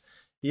weeds,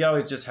 he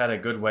always just had a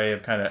good way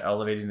of kind of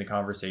elevating the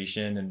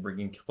conversation and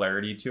bringing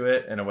clarity to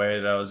it in a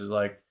way that I was just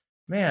like,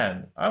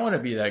 man, I want to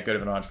be that good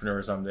of an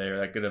entrepreneur someday, or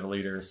that good of a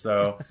leader.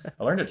 So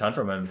I learned a ton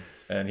from him,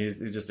 and he's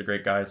just a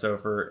great guy. So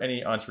for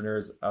any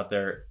entrepreneurs out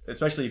there,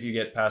 especially if you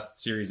get past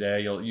Series A,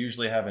 you'll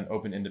usually have an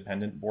open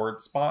independent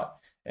board spot,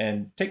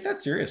 and take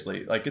that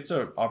seriously. Like, it's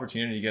an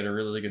opportunity to get a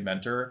really good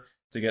mentor,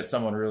 to get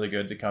someone really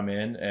good to come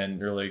in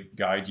and really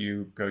guide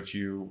you, coach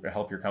you,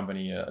 help your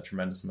company a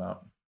tremendous amount.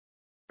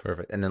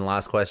 Perfect. And then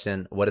last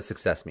question, what does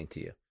success mean to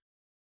you?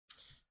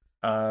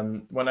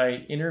 When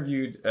I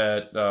interviewed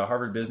at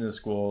Harvard Business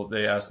School,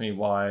 they asked me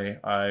why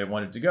I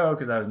wanted to go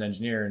because I was an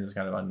engineer and it's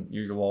kind of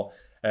unusual.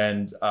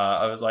 And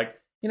I was like,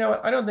 you know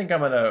what? I don't think I'm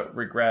going to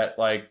regret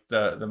like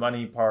the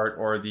money part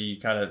or the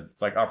kind of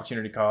like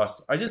opportunity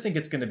cost. I just think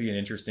it's going to be an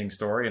interesting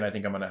story and I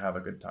think I'm going to have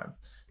a good time.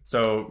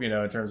 So,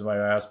 in terms of my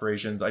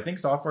aspirations, I think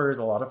software is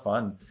a lot of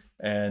fun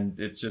and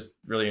it's just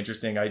really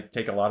interesting. I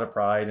take a lot of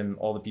pride in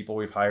all the people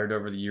we've hired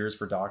over the years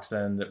for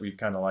DocSend that we've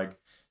kind of like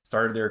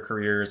started their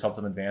careers, helped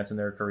them advance in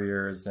their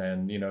careers.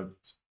 And,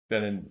 it's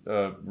been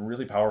a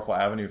really powerful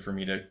avenue for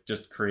me to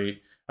just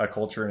create a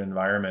culture and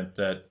environment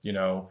that,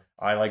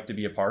 I like to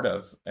be a part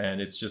of.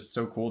 And it's just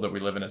so cool that we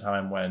live in a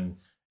time when,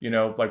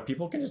 like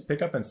people can just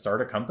pick up and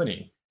start a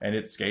company and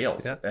it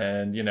scales. Yeah.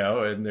 And,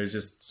 and there's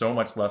just so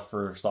much left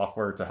for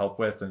software to help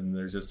with. And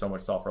there's just so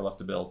much software left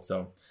to build.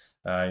 So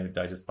I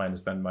just plan to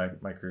spend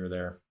my career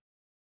there.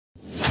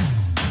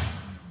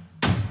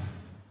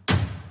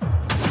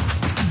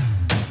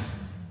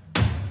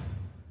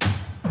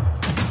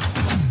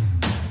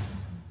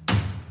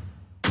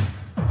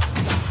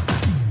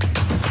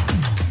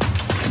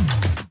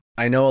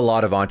 I know a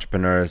lot of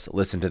entrepreneurs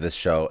listen to this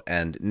show,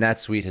 and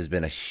NetSuite has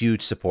been a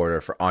huge supporter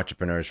for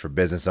entrepreneurs, for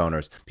business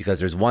owners, because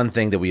there's one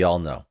thing that we all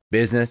know.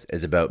 Business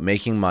is about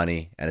making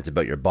money and it's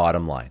about your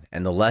bottom line.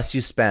 And the less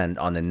you spend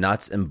on the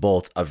nuts and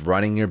bolts of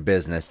running your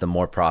business, the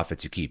more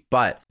profits you keep.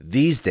 But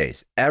these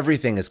days,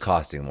 everything is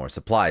costing more.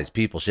 Supplies,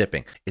 people,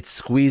 shipping. It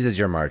squeezes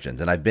your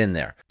margins. And I've been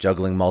there,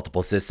 juggling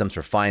multiple systems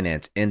for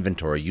finance,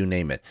 inventory, you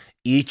name it.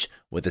 Each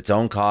with its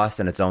own costs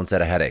and its own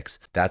set of headaches.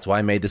 That's why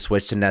I made the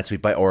switch to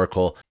NetSuite by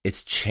Oracle.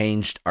 It's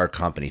changed our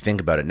company.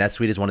 Think about it.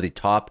 NetSuite is one of the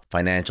top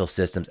financial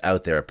systems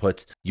out there. It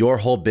puts your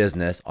whole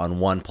business on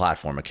one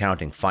platform,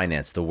 accounting,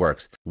 finance, the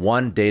works.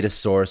 One data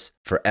source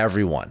for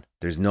everyone.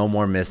 There's no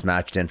more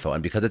mismatched info.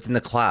 And because it's in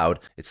the cloud,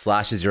 it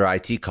slashes your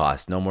IT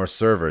costs. No more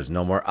servers,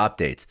 no more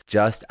updates.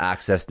 Just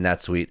access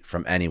NetSuite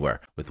from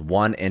anywhere. With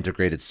one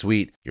integrated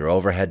suite, your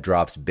overhead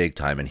drops big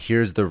time. And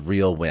here's the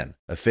real win.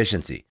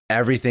 Efficiency.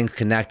 Everything's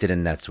connected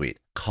in NetSuite.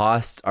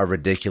 Costs are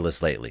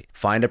ridiculous lately.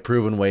 Find a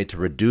proven way to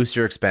reduce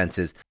your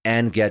expenses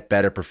and get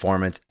better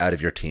performance out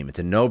of your team. It's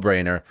a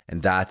no-brainer,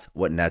 and that's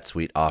what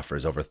NetSuite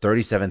offers. Over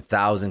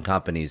 37,000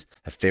 companies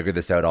have figured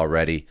this out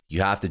already.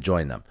 You have to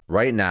join them.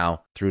 Right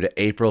now, through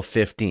to April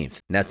 15th,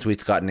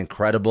 NetSuite's got an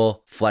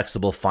incredible,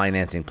 flexible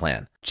financing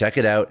plan. Check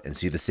it out and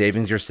see the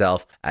savings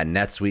yourself at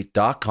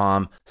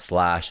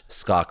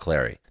netsuite.com/Scott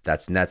Clary.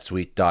 That's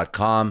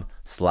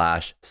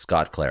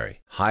netsuite.com/Scott Clary.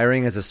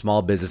 Hiring as a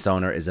small business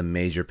owner is a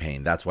major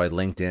pain. That's why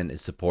LinkedIn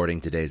is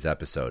supporting today's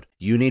episode.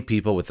 You need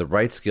people with the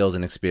right skills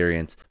and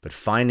experience, but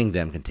finding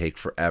them can take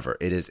forever.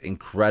 It is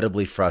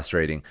incredibly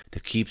frustrating to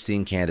keep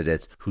seeing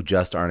candidates who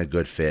just aren't a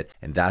good fit,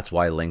 and that's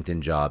why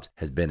LinkedIn Jobs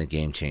has been a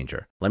game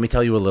changer. Let me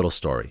tell you a little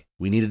story.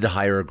 We needed to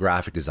hire a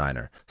graphic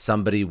designer,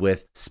 somebody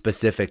with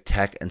specific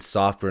tech and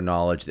software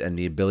knowledge and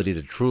the ability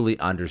to truly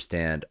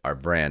understand our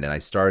brand. And I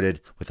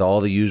started with all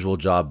the usual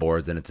job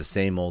boards, and it's the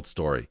same old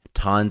story.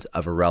 Tons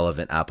of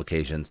irrelevant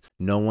applications.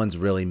 No one's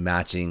really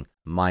matching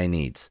my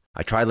needs.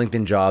 I tried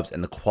LinkedIn Jobs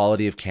and the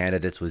quality of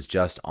candidates was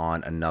just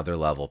on another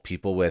level.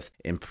 People with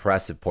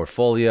impressive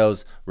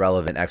portfolios,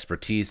 relevant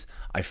expertise.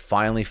 I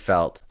finally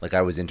felt like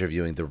I was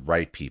interviewing the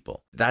right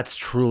people. That's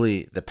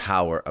truly the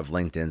power of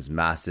LinkedIn's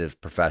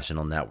massive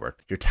professional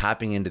network. You're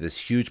tapping into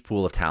this huge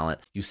pool of talent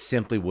you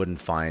simply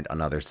wouldn't find on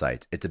other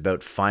sites. It's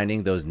about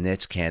finding those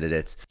niche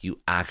candidates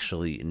you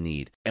actually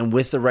need. And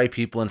with the right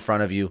people in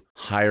front of you,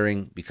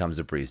 hiring becomes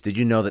a breeze. Did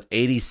you know that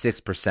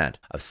 86%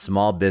 of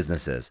small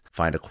businesses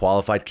find a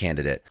qualified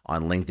candidate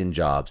on LinkedIn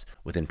Jobs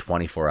within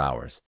 24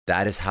 hours?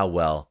 That is how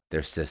well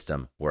their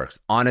system works.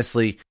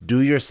 Honestly, do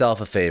yourself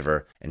a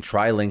favor and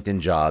try LinkedIn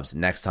Jobs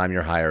next time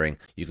you're hiring.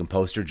 You can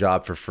post your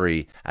job for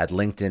free at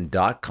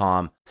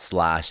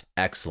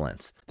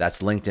linkedin.com/excellence.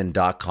 That's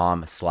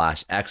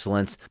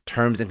linkedin.com/excellence.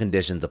 Terms and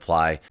conditions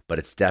apply, but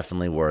it's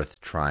definitely worth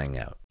trying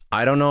out.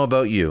 I don't know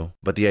about you,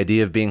 but the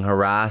idea of being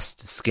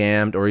harassed,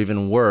 scammed, or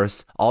even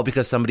worse, all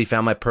because somebody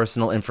found my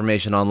personal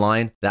information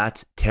online,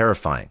 that's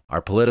terrifying.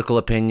 Our political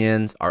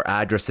opinions, our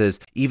addresses,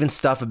 even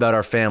stuff about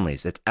our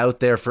families, it's out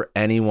there for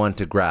anyone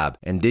to grab.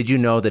 And did you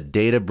know that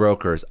data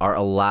brokers are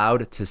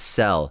allowed to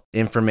sell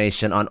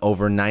information on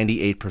over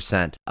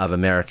 98% of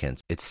Americans?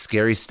 It's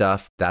scary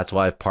stuff. That's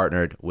why I've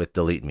partnered with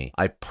Delete Me.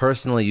 I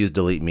personally use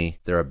Delete Me.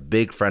 They're a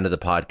big friend of the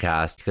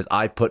podcast because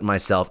I put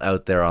myself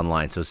out there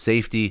online. So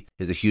safety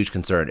is a huge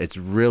concern. It's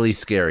really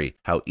scary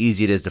how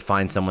easy it is to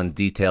find someone's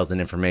details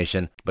and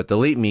information, but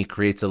Delete Me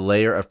creates a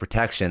layer of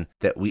protection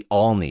that we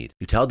all need.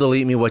 You tell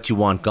Delete Me what you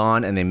want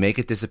gone, and they make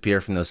it disappear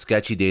from those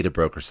sketchy data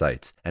broker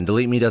sites. And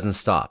Delete Me doesn't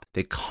stop.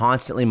 They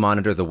constantly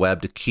monitor the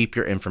web to keep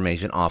your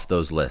information off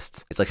those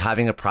lists. It's like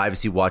having a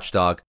privacy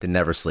watchdog that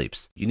never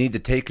sleeps. You need to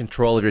take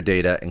control of your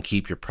data and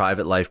keep your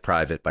private life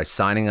private by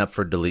signing up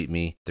for Delete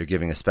Me. They're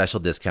giving a special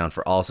discount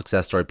for all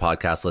Success Story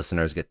podcast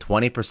listeners. Get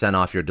 20%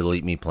 off your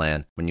Delete Me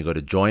plan when you go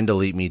to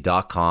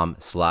joindeleteme.com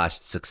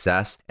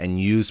joindelete.com/success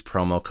and use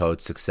promo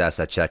code success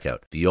at checkout.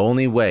 The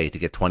only way to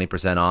get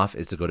 20% off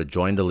is to go to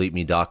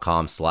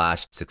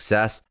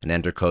joindeleteme.com/success and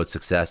enter code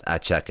success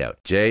at checkout.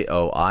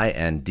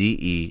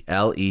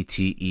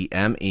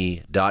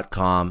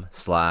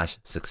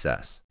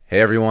 joindeleteme.com/success. Hey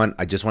everyone,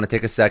 I just want to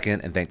take a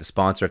second and thank the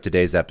sponsor of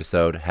today's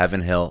episode,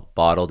 Heaven Hill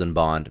Bottled and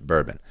Bond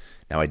Bourbon.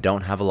 Now, I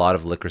don't have a lot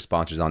of liquor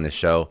sponsors on this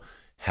show.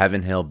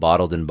 Heaven Hill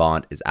Bottled and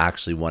Bond is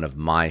actually one of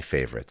my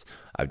favorites.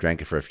 I've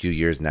drank it for a few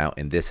years now,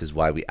 and this is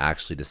why we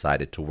actually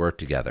decided to work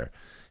together.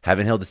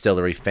 Heaven Hill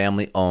Distillery,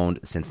 family owned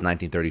since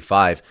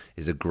 1935,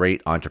 is a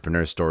great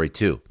entrepreneur story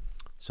too.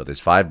 So there's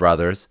 5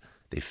 brothers.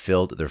 They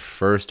filled their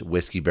first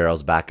whiskey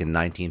barrels back in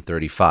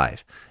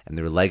 1935, and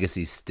their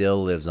legacy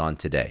still lives on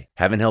today.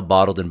 Heaven Hill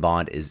Bottled and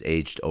Bond is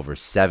aged over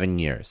 7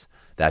 years.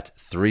 That's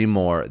 3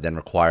 more than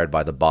required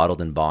by the Bottled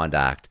and Bond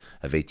Act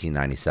of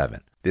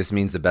 1897. This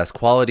means the best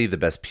quality, the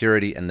best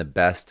purity, and the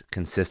best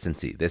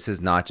consistency. This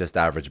is not just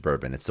average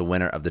bourbon. It's the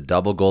winner of the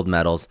double gold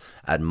medals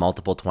at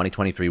multiple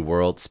 2023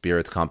 World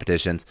Spirits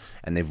competitions,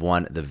 and they've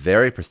won the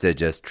very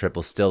prestigious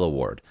Triple Still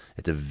Award.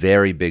 It's a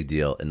very big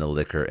deal in the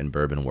liquor and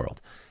bourbon world.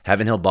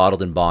 Heaven Hill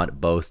Bottled and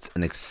Bond boasts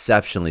an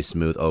exceptionally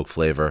smooth oak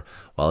flavor,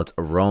 while its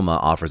aroma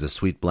offers a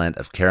sweet blend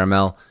of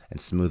caramel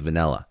and smooth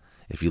vanilla.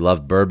 If you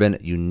love bourbon,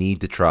 you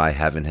need to try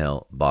Heaven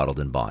Hill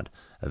Bottled and Bond.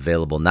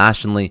 Available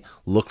nationally,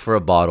 look for a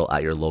bottle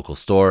at your local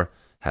store.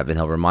 Heaven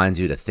Hill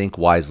reminds you to think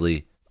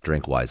wisely,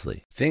 drink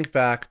wisely. Think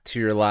back to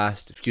your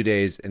last few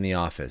days in the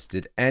office.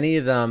 Did any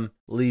of them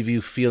leave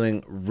you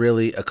feeling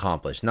really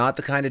accomplished? Not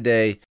the kind of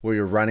day where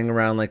you're running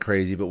around like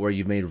crazy, but where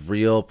you've made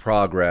real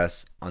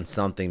progress on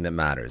something that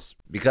matters.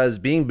 Because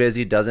being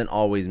busy doesn't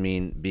always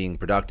mean being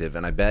productive,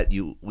 and I bet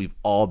we've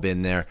all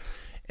been there.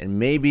 And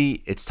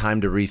maybe it's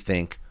time to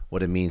rethink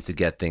what it means to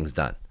get things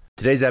done.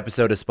 Today's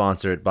episode is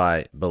sponsored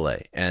by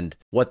Belay, and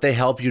what they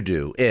help you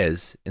do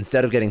is,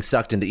 instead of getting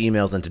sucked into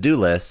emails and to-do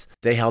lists,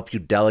 they help you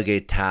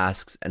delegate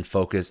tasks and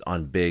focus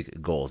on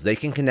big goals. They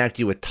can connect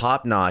you with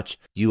top-notch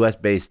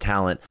US-based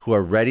talent who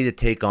are ready to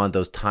take on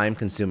those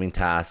time-consuming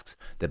tasks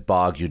that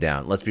bog you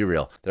down. Let's be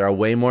real. There are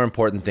way more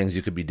important things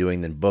you could be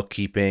doing than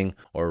bookkeeping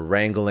or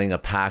wrangling a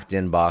packed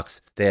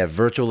inbox. They have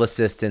virtual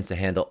assistants to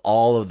handle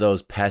all of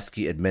those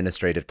pesky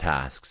administrative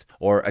tasks,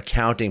 or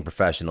accounting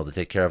professional to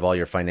take care of all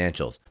your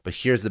financials. But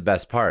here's the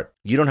best part.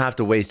 You don't have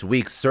to waste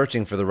weeks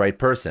searching for the right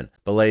person.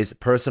 Belay's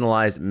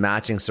personalized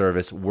matching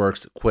service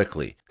works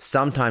quickly,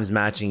 sometimes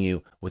matching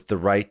you with the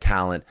right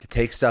talent to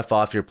take stuff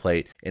off your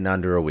plate in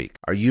under a week.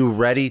 Are you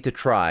ready to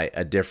try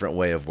a different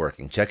way of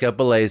working? Check out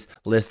Belay's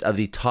list of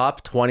the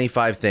top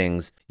 25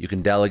 things you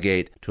can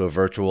delegate to a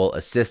virtual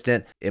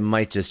assistant. It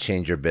might just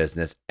change your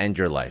business and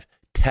your life.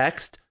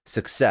 Text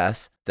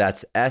SUCCESS,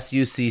 that's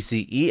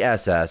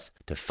SUCCESS,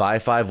 to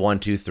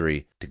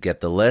 55123 to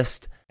get the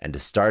list and to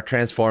start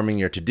transforming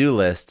your to-do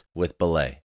list with Belay.